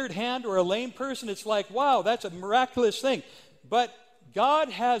a withered hand or a lame person. It's like, wow, that's a miraculous thing. But God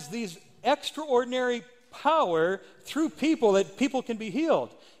has these extraordinary power through people that people can be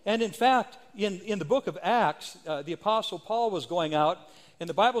healed. And in fact, in the book of Acts, the Apostle Paul was going out, and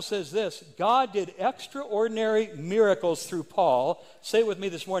the Bible says this: God did extraordinary miracles through Paul. Say it with me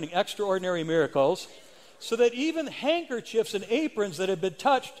this morning, extraordinary miracles. So that even handkerchiefs and aprons that had been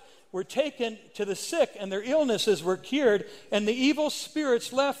touched were taken to the sick, and their illnesses were cured, and the evil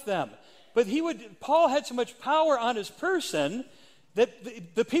spirits left them. But Paul had so much power on his person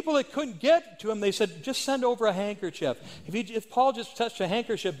that the people that couldn't get to him, they said, just send over a handkerchief. If Paul just touched a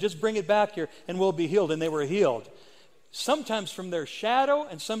handkerchief, just bring it back here, and we'll be healed. And they were healed. Sometimes from their shadow,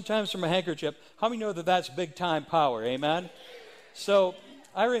 and sometimes from a handkerchief. How many know that that's big-time power? Amen? So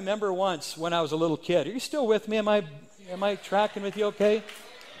I remember once when I was a little kid. Are you still with me? Am I tracking with you okay?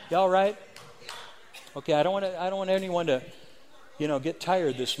 You all right? Okay, I don't want anyone to, get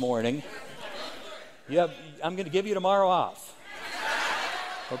tired this morning. I'm going to give you tomorrow off.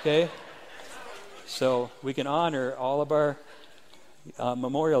 Okay? So we can honor all of our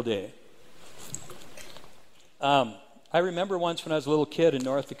Memorial Day. I remember once when I was a little kid in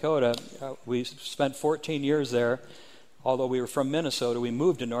North Dakota, we spent 14 years there. Although we were from Minnesota, we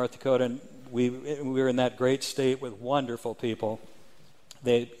moved to North Dakota, and we were in that great state with wonderful people.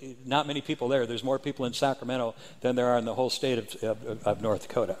 Not many people there. There's more people in Sacramento than there are in the whole state of North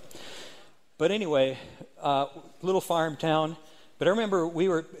Dakota. But anyway, little farm town. But I remember we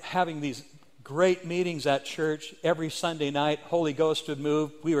were having these great meetings at church every Sunday night. Holy Ghost would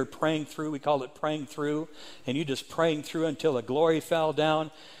move. We were praying through. We called it praying through. And you just praying through until the glory fell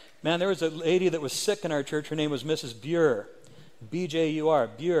down. Man, there was a lady that was sick in our church. Her name was Mrs. Buer, B-J-U-R,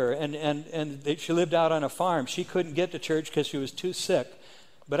 Buer, and she lived out on a farm. She couldn't get to church because she was too sick.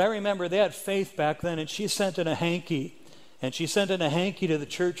 But I remember they had faith back then, and she sent in a hanky. And she sent in a hanky to the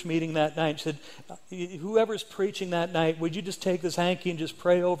church meeting that night. She said, whoever's preaching that night, would you just take this hanky and just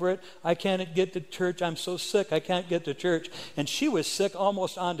pray over it? I can't get to church. I'm so sick. I can't get to church. And she was sick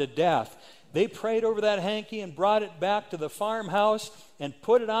almost unto death. They prayed over that hanky and brought it back to the farmhouse and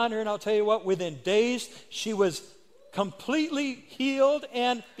put it on her. And I'll tell you what, within days, she was completely healed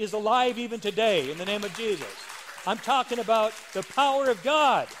and is alive even today in the name of Jesus. I'm talking about the power of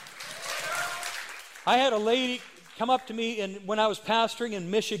God. I had a lady come up to me when I was pastoring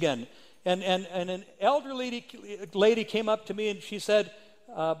in Michigan, and an elderly lady came up to me, and she said,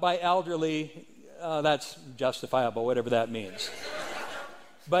 by elderly, that's justifiable, whatever that means.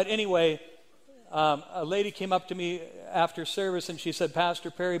 But anyway, a lady came up to me after service, and she said,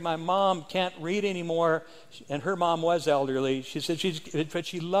 Pastor Perry, my mom can't read anymore, and her mom was elderly. She said but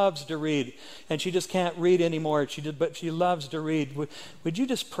she loves to read, and she just can't read anymore. But she loves to read. Would you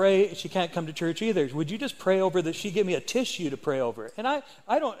just pray? She can't come to church either. Would you just pray over that? She gave me a tissue to pray over. And I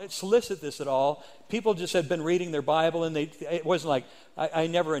don't solicit this at all. People just had been reading their Bible, and it wasn't like, I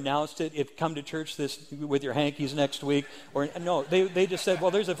never announced it. If come to church with your hankies next week, or no, they just said,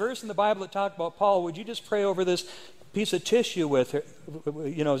 well, there's a verse in the Bible that talked about Paul. Would you just pray over this piece of tissue with her, a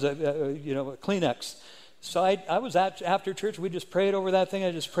Kleenex? So I was after church. We just prayed over that thing.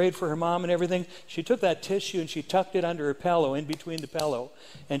 I just prayed for her mom and everything. She took that tissue and she tucked it under her pillow, in between the pillow,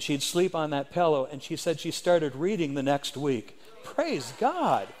 and she'd sleep on that pillow. And she said she started reading the next week. Praise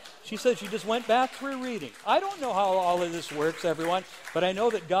God. She said she just went back to her reading. I don't know how all of this works, everyone, but I know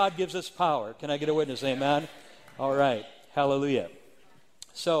that God gives us power. Can I get a witness? Amen? All right. Hallelujah.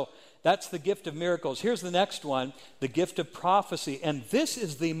 So that's the gift of miracles. Here's the next one, the gift of prophecy. And this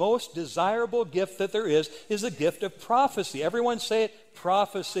is the most desirable gift that there is the gift of prophecy. Everyone say it,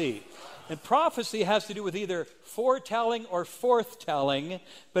 prophecy. And prophecy has to do with either foretelling or forthtelling,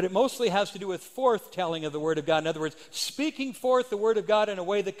 but it mostly has to do with forthtelling of the Word of God. In other words, speaking forth the Word of God in a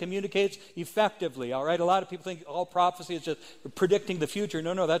way that communicates effectively, all right? A lot of people think all prophecy is just predicting the future.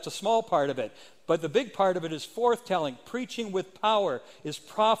 No, that's a small part of it. But the big part of it is forthtelling. Preaching with power is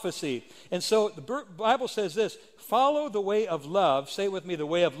prophecy. And so the Bible says this, follow the way of love. Say with me, the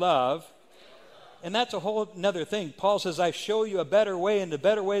way of love. And that's a whole another thing. Paul says, I show you a better way, and the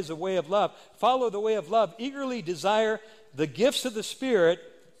better way is the way of love. Follow the way of love. Eagerly desire the gifts of the Spirit.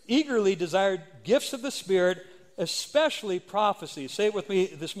 Eagerly desire gifts of the Spirit, especially prophecy. Say it with me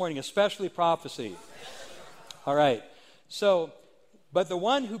this morning, especially prophecy. All right. So, but the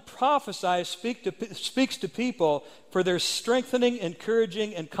one who prophesies speaks to people for their strengthening,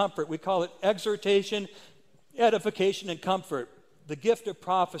 encouraging, and comfort. We call it exhortation, edification, and comfort. The gift of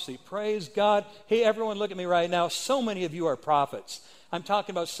prophecy. Praise God. Hey, everyone, look at me right now. So many of you are prophets. I'm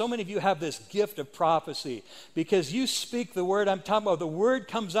talking about so many of you have this gift of prophecy because you speak the word. I'm talking about the word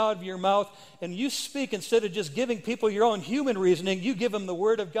comes out of your mouth and you speak instead of just giving people your own human reasoning. You give them the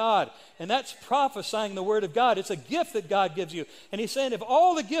word of God. And that's prophesying the word of God. It's a gift that God gives you. And he's saying, of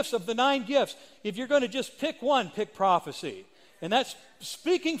all the gifts, of the 9 gifts, if you're going to just pick one, pick prophecy. And that's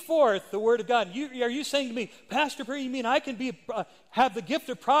speaking forth the word of God. Are you saying to me, Pastor Perry, you mean I can have the gift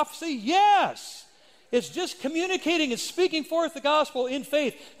of prophecy? Yes. It's just communicating and speaking forth the gospel in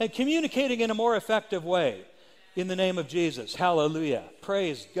faith and communicating in a more effective way in the name of Jesus. Hallelujah.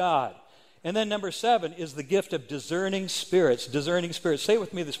 Praise God. And then number 7 is the gift of discerning spirits. Discerning spirits. Say it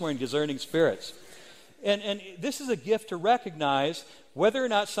with me this morning, discerning spirits. And this is a gift to recognize whether or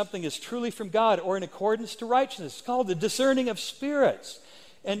not something is truly from God or in accordance to righteousness. It's called the discerning of spirits.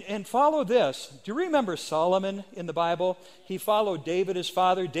 And follow this. Do you remember Solomon in the Bible? He followed David, his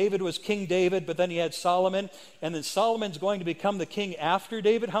father. David was King David, but then he had Solomon. And then Solomon's going to become the king after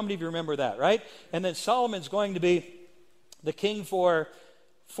David. How many of you remember that, right? And then Solomon's going to be the king for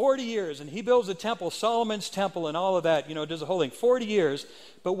 40 years. And he builds a temple, Solomon's temple and all of that, does the whole thing. 40 years.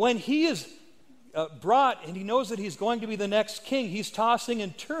 But when he is brought and he knows that he's going to be the next king, he's tossing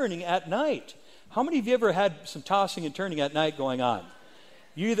and turning at night. How many of you ever had some tossing and turning at night going on?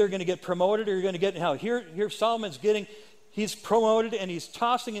 You're either going to get promoted or you're going to get in hell. Here Solomon's he's promoted and he's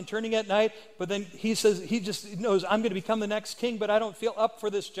tossing and turning at night, but then he says, he just knows, I'm going to become the next king, but I don't feel up for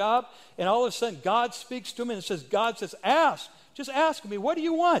this job. And all of a sudden, God speaks to him and God says, ask. Just ask me, what do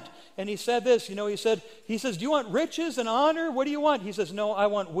you want? And he said this, he says, do you want riches and honor? What do you want? He says, no, I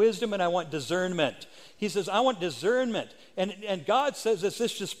want wisdom and I want discernment. He says, I want discernment. And God says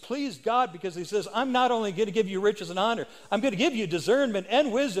this just pleased God because he says, I'm not only going to give you riches and honor, I'm going to give you discernment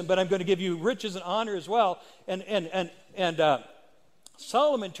and wisdom, but I'm going to give you riches and honor as well. And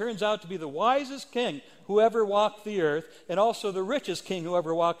Solomon turns out to be the wisest king who ever walked the earth and also the richest king who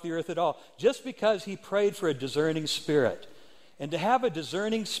ever walked the earth at all, just because he prayed for a discerning spirit. And to have a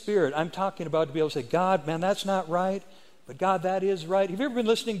discerning spirit, I'm talking about to be able to say, God, man, that's not right, but God, that is right. Have you ever been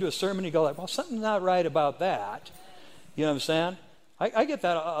listening to a sermon and you go like, well, something's not right about that? You know what I'm saying? I get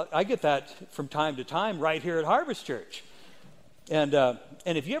that. I get that from time to time right here at Harvest Church. And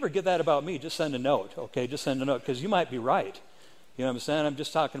if you ever get that about me, just send a note, okay? Just send a note because you might be right. You know what I'm saying? I'm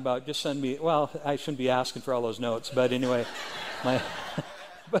just talking about, just send me, well, I shouldn't be asking for all those notes, but anyway.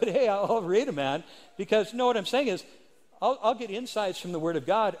 But hey, I'll read them, man, because what I'm saying is, I'll get insights from the Word of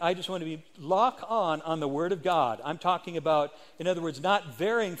God. I just want to be lock on the Word of God. I'm talking about, in other words, not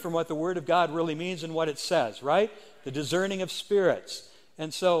varying from what the Word of God really means and what it says, right? The discerning of spirits.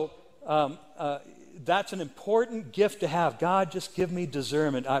 And so that's an important gift to have. God, just give me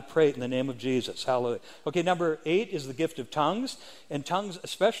discernment. I pray it in the name of Jesus. Hallelujah. Okay, number 8 is the gift of tongues. And tongues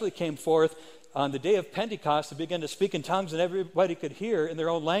especially came forth on the day of Pentecost. They began to speak in tongues, and everybody could hear in their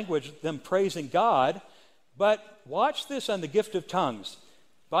own language them praising God. But watch this on the gift of tongues.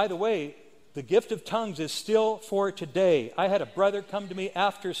 By the way, the gift of tongues is still for today. I had a brother come to me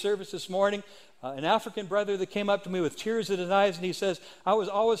after service this morning, an African brother that came up to me with tears in his eyes, and he says, I was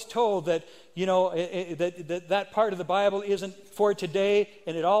always told that, that part of the Bible isn't for today,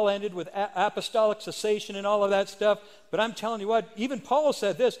 and it all ended with apostolic cessation and all of that stuff. But I'm telling you what, even Paul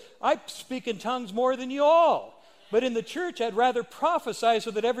said this, I speak in tongues more than you all. But in the church, I'd rather prophesy so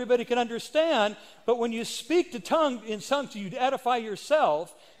that everybody can understand. But when you speak in tongues, you edify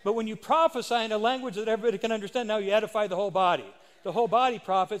yourself. But when you prophesy in a language that everybody can understand, now you edify the whole body. The whole body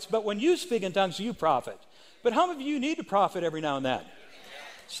profits, but when you speak in tongues, you profit. But how many of you need to profit every now and then?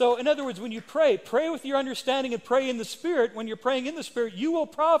 So, in other words, when you pray with your understanding and pray in the Spirit. When you're praying in the Spirit, you will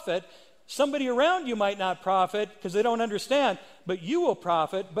profit. Somebody around you might not profit because they don't understand, but you will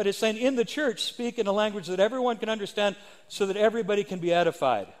profit. But it's saying in the church, speak in a language that everyone can understand so that everybody can be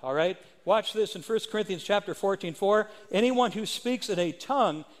edified. All right? Watch this in 1 Corinthians chapter 14:4. Anyone who speaks in a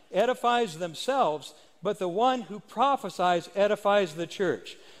tongue edifies themselves, but the one who prophesies edifies the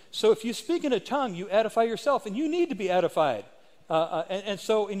church. So if you speak in a tongue, you edify yourself, and you need to be edified. And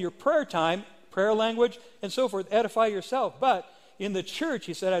so in your prayer time, prayer language, and so forth, edify yourself. But in the church,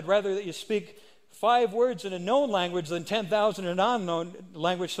 he said, I'd rather that you speak 5 words in a known language than 10,000 in an unknown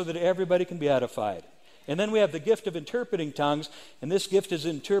language so that everybody can be edified. And then we have the gift of interpreting tongues, and this gift is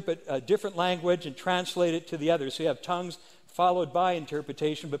interpret a different language and translate it to the others. So you have tongues followed by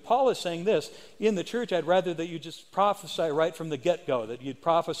interpretation. But Paul is saying this, in the church, I'd rather that you just prophesy right from the get-go, that you'd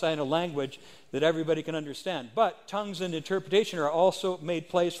prophesy in a language that everybody can understand. But tongues and interpretation are also made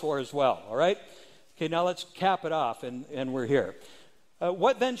place for as well, all right? Okay, now let's cap it off, and we're here.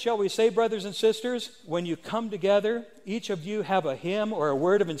 What then shall we say, brothers and sisters? When you come together, each of you have a hymn or a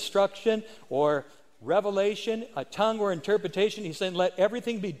word of instruction or revelation, a tongue or interpretation. He's saying let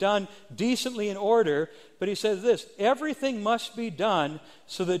everything be done decently in order. But he says this, everything must be done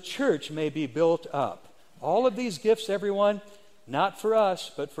so the church may be built up. All of these gifts, everyone, not for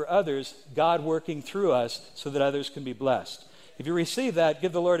us, but for others, God working through us so that others can be blessed. If you receive that,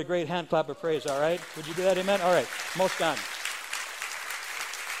 give the Lord a great hand clap of praise, all right? Would you do that, amen? All right, almost done.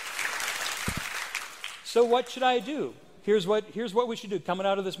 So what should I do? Here's what we should do. Coming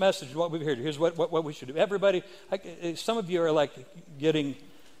out of this message, what we've heard, here's what we should do. Everybody, some of you are like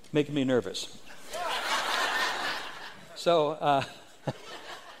making me nervous. So,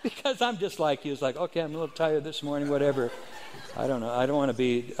 because I'm just like you. It's like, okay, I'm a little tired this morning, whatever. I don't know. I don't want to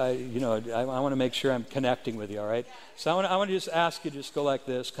be, I want to make sure I'm connecting with you, all right? So I want to just ask you to just go like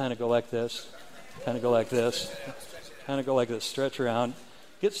this, kind of go like this, kind of go like this, kind of go like this, stretch around.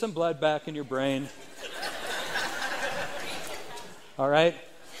 Get some blood back in your brain. All right?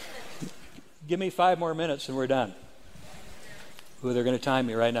 Give me 5 more minutes and we're done. Ooh, they're going to time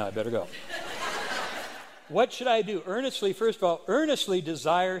me right now. I better go. What should I do? Earnestly, first of all, earnestly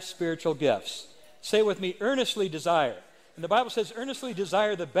desire spiritual gifts. Say with me, earnestly desire. And the Bible says earnestly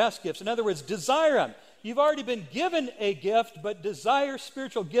desire the best gifts. In other words, desire them. You've already been given a gift, but desire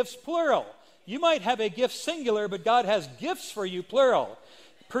spiritual gifts, plural. You might have a gift singular, but God has gifts for you, plural.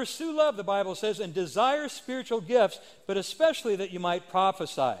 Pursue love, the Bible says, and desire spiritual gifts, but especially that you might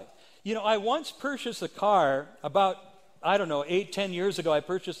prophesy. You know, I once purchased a car about, 8-10 years ago. I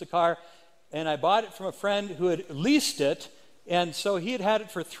purchased a car, and I bought it from a friend who had leased it, and so he had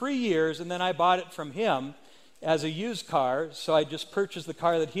it for 3 years, and then I bought it from him as a used car, so I just purchased the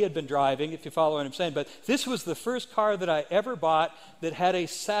car that he had been driving, if you follow what I'm saying. But this was the first car that I ever bought that had a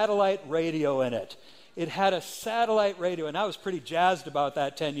satellite radio in it. It had a satellite radio, and I was pretty jazzed about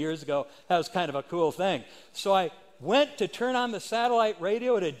that 10 years ago. That was kind of a cool thing. So I went to turn on the satellite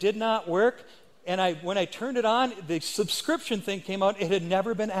radio, and it did not work. And when I turned it on, the subscription thing came out. It had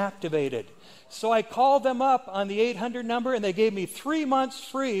never been activated. So I called them up on the 800 number, and they gave me 3 months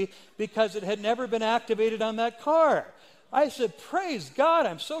free because it had never been activated on that car. I said, praise God,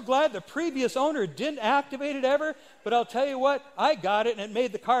 I'm so glad the previous owner didn't activate it ever, but I'll tell you what, I got it, and it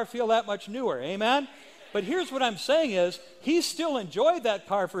made the car feel that much newer, amen? But here's what I'm saying is, he still enjoyed that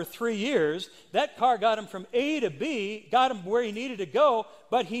car for 3 years. That car got him from A to B, got him where he needed to go,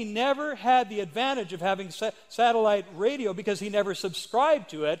 but he never had the advantage of having satellite radio because he never subscribed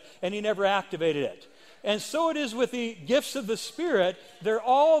to it, and he never activated it. And so it is with the gifts of the Spirit. They're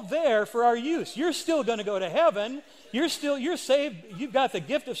all there for our use. You're still going to go to heaven. You're saved. You've got the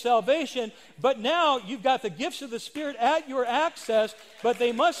gift of salvation, but now you've got the gifts of the Spirit at your access, but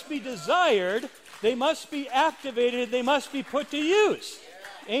they must be desired. They must be activated. They must be put to use.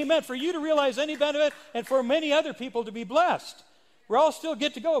 Amen. For you to realize any benefit and for many other people to be blessed. We're all still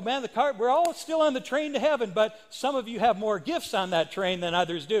get to go, man. We're all still on the train to heaven, but some of you have more gifts on that train than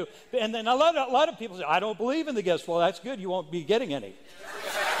others do. And then a lot of people say, I don't believe in the gifts. Well, that's good. You won't be getting any.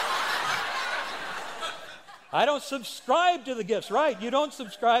 I don't subscribe to the gifts, right? You don't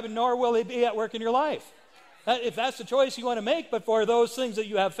subscribe, and nor will they be at work in your life. If that's the choice you want to make, but for those things that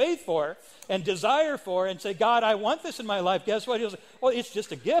you have faith for and desire for and say, God, I want this in my life, guess what? He'll say, well, it's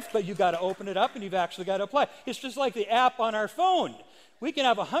just a gift, but you've got to open it up and you've actually got to apply. It's just like the app on our phone. We can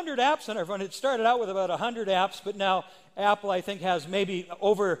have 100 apps on our phone. It started out with about 100 apps, but now Apple, I think, has maybe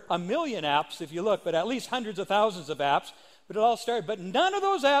over 1 million apps if you look, but at least hundreds of thousands of apps. But it all started. But none of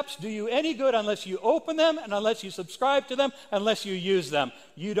those apps do you any good unless you open them and unless you subscribe to them, unless you use them.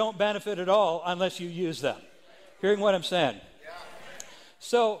 You don't benefit at all unless you use them. Hearing what I'm saying? Yeah.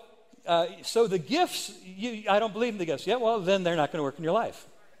 So the gifts, I don't believe in the gifts. Yeah, well, then they're not going to work in your life.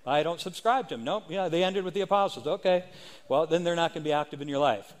 I don't subscribe to them. Nope, yeah, they ended with the apostles. Okay, well, then they're not going to be active in your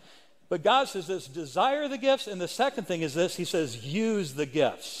life. But God says this, desire the gifts, and the second thing is this, he says, use the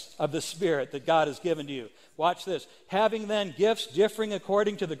gifts of the Spirit that God has given to you. Watch this. Having then gifts differing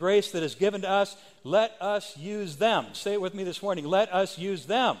according to the grace that is given to us, let us use them. Say it with me this morning. Let us use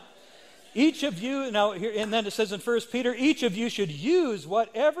them. Each of you, now here, and then it says in 1 Peter, each of you should use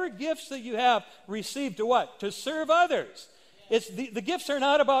whatever gifts that you have received to what? To serve others. It's the gifts are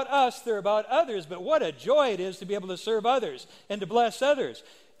not about us, they're about others, but what a joy it is to be able to serve others and to bless others.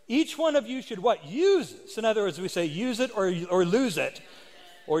 Each one of you should what? Use this. In other words, we say use it or lose it.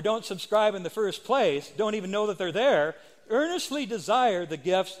 Or don't subscribe in the first place, don't even know that they're there. Earnestly desire the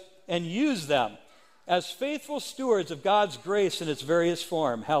gifts and use them as faithful stewards of God's grace in its various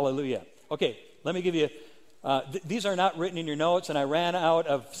form. Hallelujah. Okay, let me give you, these are not written in your notes, and I ran out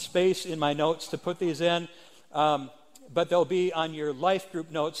of space in my notes to put these in, but they'll be on your life group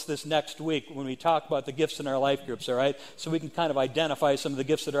notes this next week when we talk about the gifts in our life groups, all right? So we can kind of identify some of the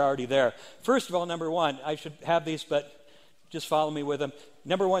gifts that are already there. First of all, number one, I should have these, but just follow me with them.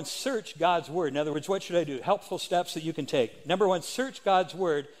 Number one, search God's Word. In other words, what should I do? Helpful steps that you can take. Number one, search God's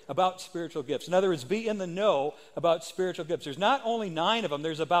Word about spiritual gifts. In other words, be in the know about spiritual gifts. There's not only 9 of them,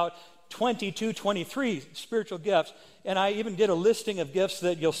 there's about 22, 23 spiritual gifts. And I even did a listing of gifts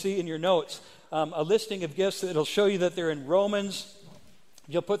that you'll see in your notes. A listing of gifts that will show you that they're in Romans.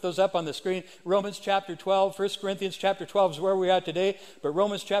 You'll put those up on the screen. Romans chapter 12, 1 Corinthians chapter 12 is where we're at today. But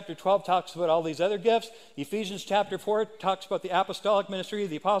Romans chapter 12 talks about all these other gifts. Ephesians chapter 4 talks about the apostolic ministry,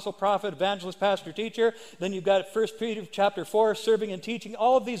 the apostle, prophet, evangelist, pastor, teacher. Then you've got 1 Peter chapter 4, serving and teaching.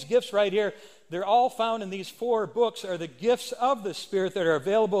 All of these gifts right here, they're all found in these 4 books, are the gifts of the Spirit that are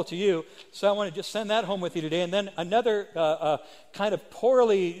available to you. So I want to just send that home with you today. And then another kind of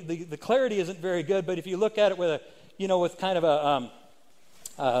poorly, the clarity isn't very good, but if you look at it with with kind of a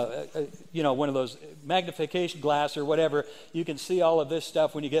one of those magnification glass or whatever, you can see all of this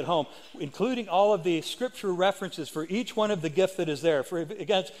stuff when you get home, including all of the scripture references for each one of the gift that is there, for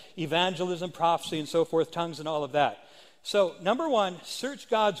against evangelism, prophecy, and so forth, tongues and all of that. So, number one, search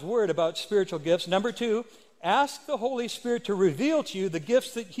God's Word about spiritual gifts. Number two, ask the Holy Spirit to reveal to you the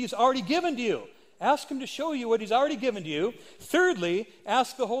gifts that He's already given to you. Ask Him to show you what He's already given to you. Thirdly,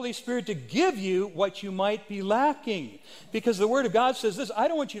 ask the Holy Spirit to give you what you might be lacking. Because the Word of God says this, I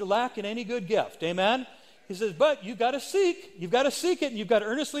don't want you to lack in any good gift. Amen? He says, but you've got to seek. You've got to seek it, and you've got to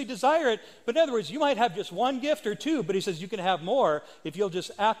earnestly desire it. But in other words, you might have just one gift or two, but He says you can have more if you'll just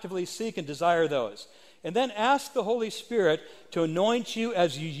actively seek and desire those. And then ask the Holy Spirit to anoint you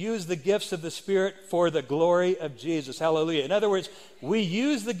as you use the gifts of the Spirit for the glory of Jesus. Hallelujah. In other words, we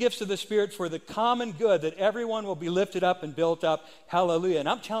use the gifts of the Spirit for the common good, that everyone will be lifted up and built up. Hallelujah. And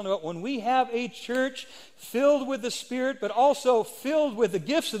I'm telling you what, when we have a church filled with the Spirit, but also filled with the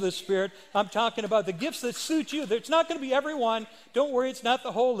gifts of the Spirit, I'm talking about the gifts that suit you. It's not going to be everyone. Don't worry, it's not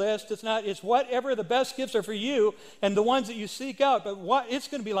the whole list. It's whatever the best gifts are for you and the ones that you seek out. But it's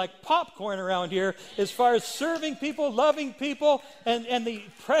going to be like popcorn around here as far as serving people, loving people, and the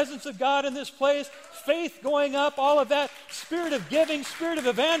presence of God in this place, faith going up, all of that, spirit of giving, spirit of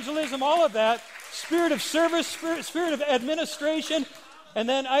evangelism, all of that, spirit of service, spirit of administration. And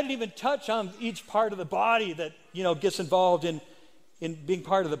then I didn't even touch on each part of the body that, gets involved in being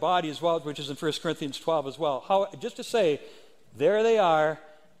part of the body as well, which is in 1 Corinthians 12 as well. Just to say, there they are.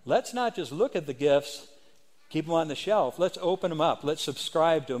 Let's not just look at the gifts, keep them on the shelf. Let's open them up. Let's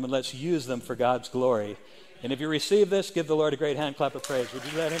subscribe to them, and let's use them for God's glory. And if you receive this, give the Lord a great hand clap of praise. Would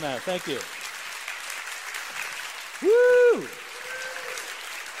you do that? Amen. Thank you. Woo!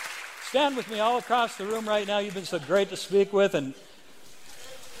 Stand with me all across the room right now. You've been so great to speak with, and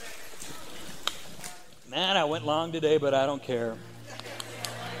Man, I went long today, but I don't care.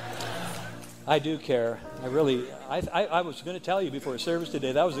 I do care. I was going to tell you before service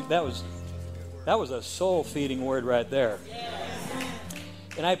today, that was a soul-feeding word right there.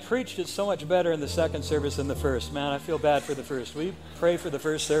 And I preached it so much better in the second service than the first. Man, I feel bad for the first. Will you pray for the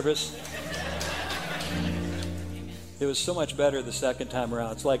first service? It was so much better the second time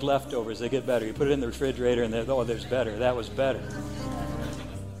around. It's like leftovers. They get better. You put it in the refrigerator and there's better. That was better.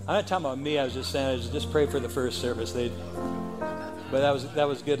 I'm not talking about me. I was just saying, just pray for the first service. But that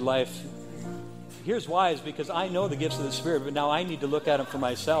was good life. Here's why, is because I know the gifts of the Spirit, but now I need to look at them for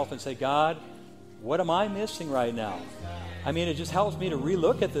myself and say, God, what am I missing right now? I mean, it just helps me to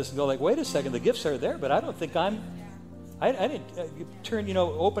relook at this and go like, wait a second, the gifts are there, but I don't think I didn't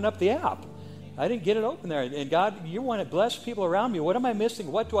open up the app. I didn't get it open there. And God, you want to bless people around me. What am I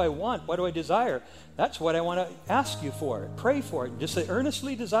missing? What do I want? What do I desire? That's what I want to ask you for. Pray for it. Just say,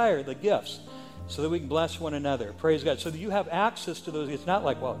 earnestly desire the gifts so that we can bless one another. Praise God. So that you have access to those. It's not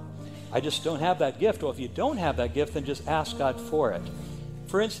like, well, I just don't have that gift. Well, if you don't have that gift, then just ask God for it.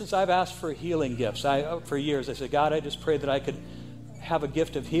 For instance, I've asked for healing gifts. For years, I said, God, I just pray that I could have a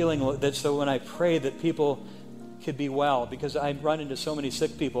gift of healing, that so when I pray that people could be well, because I run into so many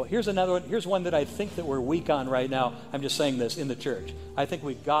sick people. Here's another one. Here's one that I think that we're weak on right now. I'm just saying this in the church. I think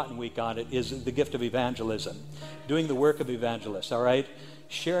we've gotten weak on it, is the gift of evangelism. Doing the work of evangelists, all right?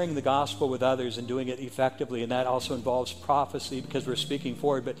 Sharing the gospel with others and doing it effectively, and that also involves prophecy because we're speaking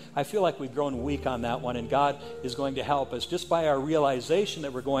forward. But I feel like we've grown weak on that one, and God is going to help us just by our realization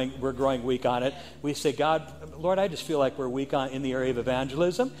that we're growing weak on it. We say, God, Lord, I just feel like we're weak in the area of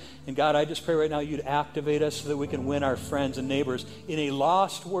evangelism, and God, I just pray right now you'd activate us so that we can win our friends and neighbors in a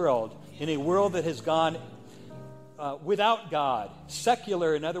lost world, in a world that has gone without God,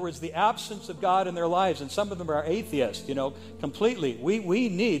 secular, in other words, the absence of God in their lives, and some of them are atheists, completely.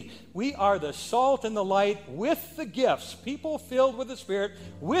 We are the salt and the light with the gifts, people filled with the Spirit,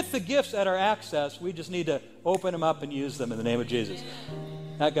 with the gifts at our access. We just need to open them up and use them in the name of Jesus.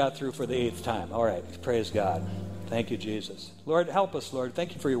 That got through for the 8th time. All right, praise God. Thank you, Jesus. Lord, help us, Lord.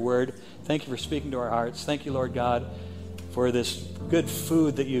 Thank you for your word. Thank you for speaking to our hearts. Thank you, Lord God, for this good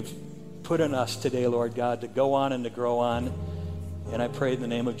food that you've put in us today, Lord God, to go on and to grow on. And I pray in the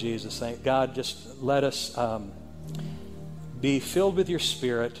name of Jesus. Thank God, just let us be filled with your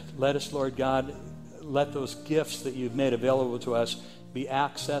Spirit. Let us, Lord God, let those gifts that you've made available to us be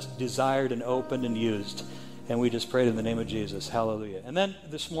accessed, desired, and opened and used. And we just prayed in the name of Jesus. Hallelujah. And then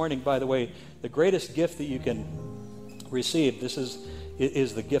this morning, by the way, the greatest gift that you can receive, this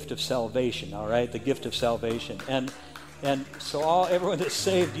is the gift of salvation, all right? The gift of salvation. And so everyone that's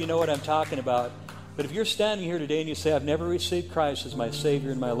saved, you know what I'm talking about. But if you're standing here today and you say, I've never received Christ as my Savior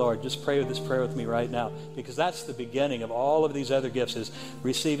and my Lord, just pray this prayer with me right now, because that's the beginning of all of these other gifts, is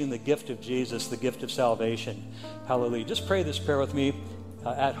receiving the gift of Jesus, the gift of salvation. Hallelujah. Just pray this prayer with me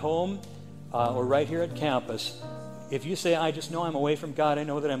at home or right here at campus. If you say, I just know I'm away from God, I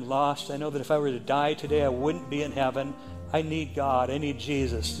know that I'm lost, I know that if I were to die today, I wouldn't be in heaven. I need God, I need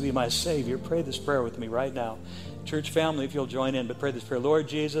Jesus to be my Savior. Pray this prayer with me right now. Church family, if you'll join in, but pray this prayer. Lord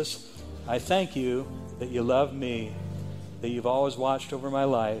Jesus, I thank you that you love me, that you've always watched over my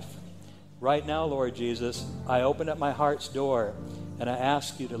life. Right now, Lord Jesus, I open up my heart's door and I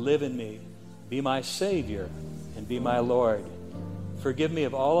ask you to live in me, be my Savior, and be my Lord. Forgive me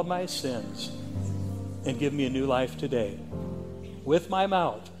of all of my sins and give me a new life today. With my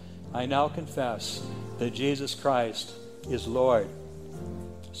mouth, I now confess that Jesus Christ is Lord.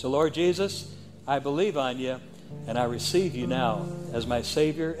 So, Lord Jesus, I believe on you, and I receive you now as my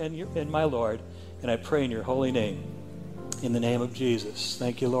Savior and my Lord, and I pray in your holy name, in the name of Jesus.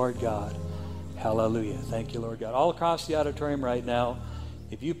 Thank you, Lord God. Hallelujah. Thank you, Lord God. All across the auditorium right now,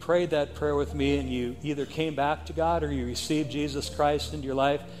 if you prayed that prayer with me and you either came back to God or you received Jesus Christ into your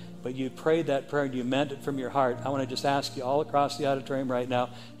life, but you prayed that prayer and you meant it from your heart, I want to just ask you all across the auditorium right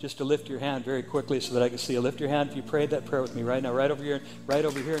now just to lift your hand very quickly so that I can see you. Lift your hand if you prayed that prayer with me right now, right over here,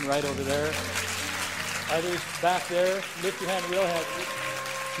 and right over there. Others back there, lift your hand real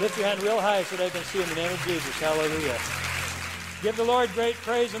high. Lift your hand real high so that I can see in the name of Jesus. Hallelujah. Give the Lord great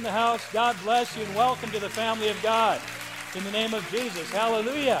praise in the house. God bless you and welcome to the family of God. In the name of Jesus.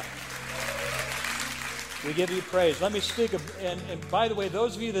 Hallelujah. We give you praise. Let me speak. And by the way,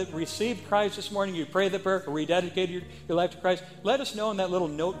 those of you that received Christ this morning, you prayed the prayer or rededicated your life to Christ, let us know in that little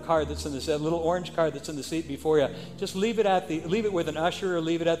note card that's in that little orange card that's in the seat before you. Just leave it with an usher or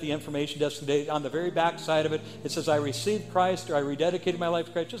leave it at the information desk today. On the very back side of it, it says, I received Christ or I rededicated my life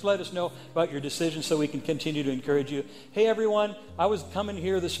to Christ. Just let us know about your decision so we can continue to encourage you. Hey, everyone, I was coming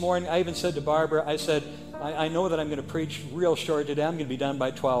here this morning. I even said to Barbara, I said, I know that I'm going to preach real short today. I'm going to be done by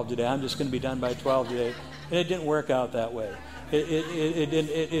 12 today. I'm just going to be done by 12 today. And it didn't work out that way.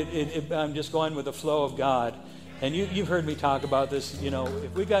 I'm just going with the flow of God. And you've heard me talk about this. You know,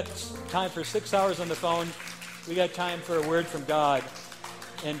 if we got time for 6 hours on the phone, we got time for a word from God.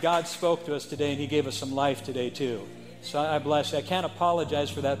 And God spoke to us today, and He gave us some life today, too. So I bless you. I can't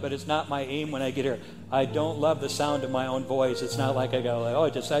apologize for that, but it's not my aim when I get here. I don't love the sound of my own voice. It's not like I go,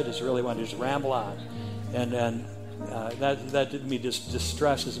 like, I just really want to just ramble on. And that to me just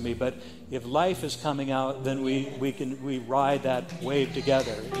distresses me. But if life is coming out, then we ride that wave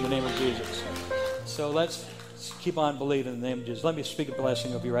together in the name of Jesus. So let's keep on believing in the name of Jesus. Let me speak a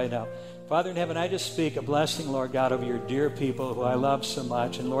blessing over you right now. Father in heaven, I just speak a blessing, Lord God, over your dear people who I love so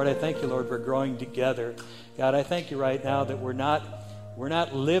much. And Lord, I thank you, Lord, for growing together. God, I thank you right now that we're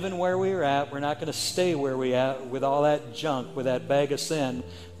not living where we are at. We're not going to stay where we are at with all that junk, with that bag of sin.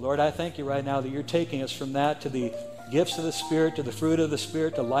 Lord, I thank you right now that you're taking us from that to the gifts of the Spirit, to the fruit of the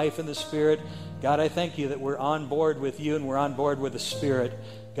Spirit, to life in the Spirit. God, I thank you that we're on board with you and we're on board with the Spirit.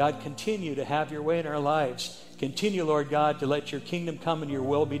 God, continue to have your way in our lives. Continue, Lord God, to let your kingdom come and your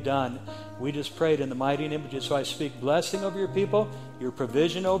will be done. We just prayed in the mighty name of Jesus. So I speak blessing over your people, your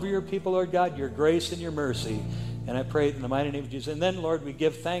provision over your people, Lord God, your grace and your mercy. And I pray in the mighty name of Jesus. And then, Lord, we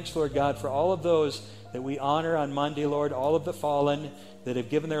give thanks, Lord God, for all of those that we honor on Monday, Lord, all of the fallen that have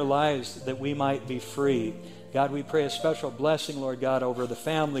given their lives that we might be free. God, we pray a special blessing, Lord God, over the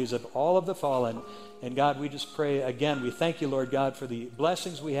families of all of the fallen. And God, we just pray again, we thank you, Lord God, for the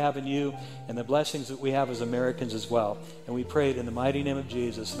blessings we have in you and the blessings that we have as Americans as well. And we pray it in the mighty name of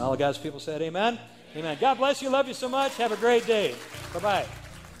Jesus. And all of God's people said, amen. Amen. God bless you. Love you so much. Have a great day. Bye-bye.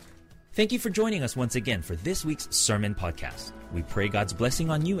 Thank you for joining us once again for this week's Sermon Podcast. We pray God's blessing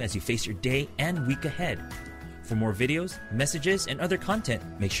on you as you face your day and week ahead. For more videos, messages, and other content,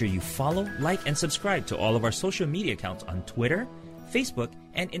 make sure you follow, like, and subscribe to all of our social media accounts on Twitter, Facebook,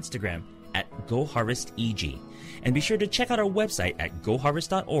 and Instagram at GoHarvestEG. And be sure to check out our website at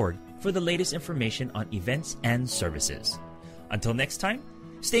goharvest.org for the latest information on events and services. Until next time,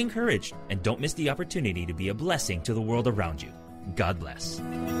 stay encouraged and don't miss the opportunity to be a blessing to the world around you. God bless.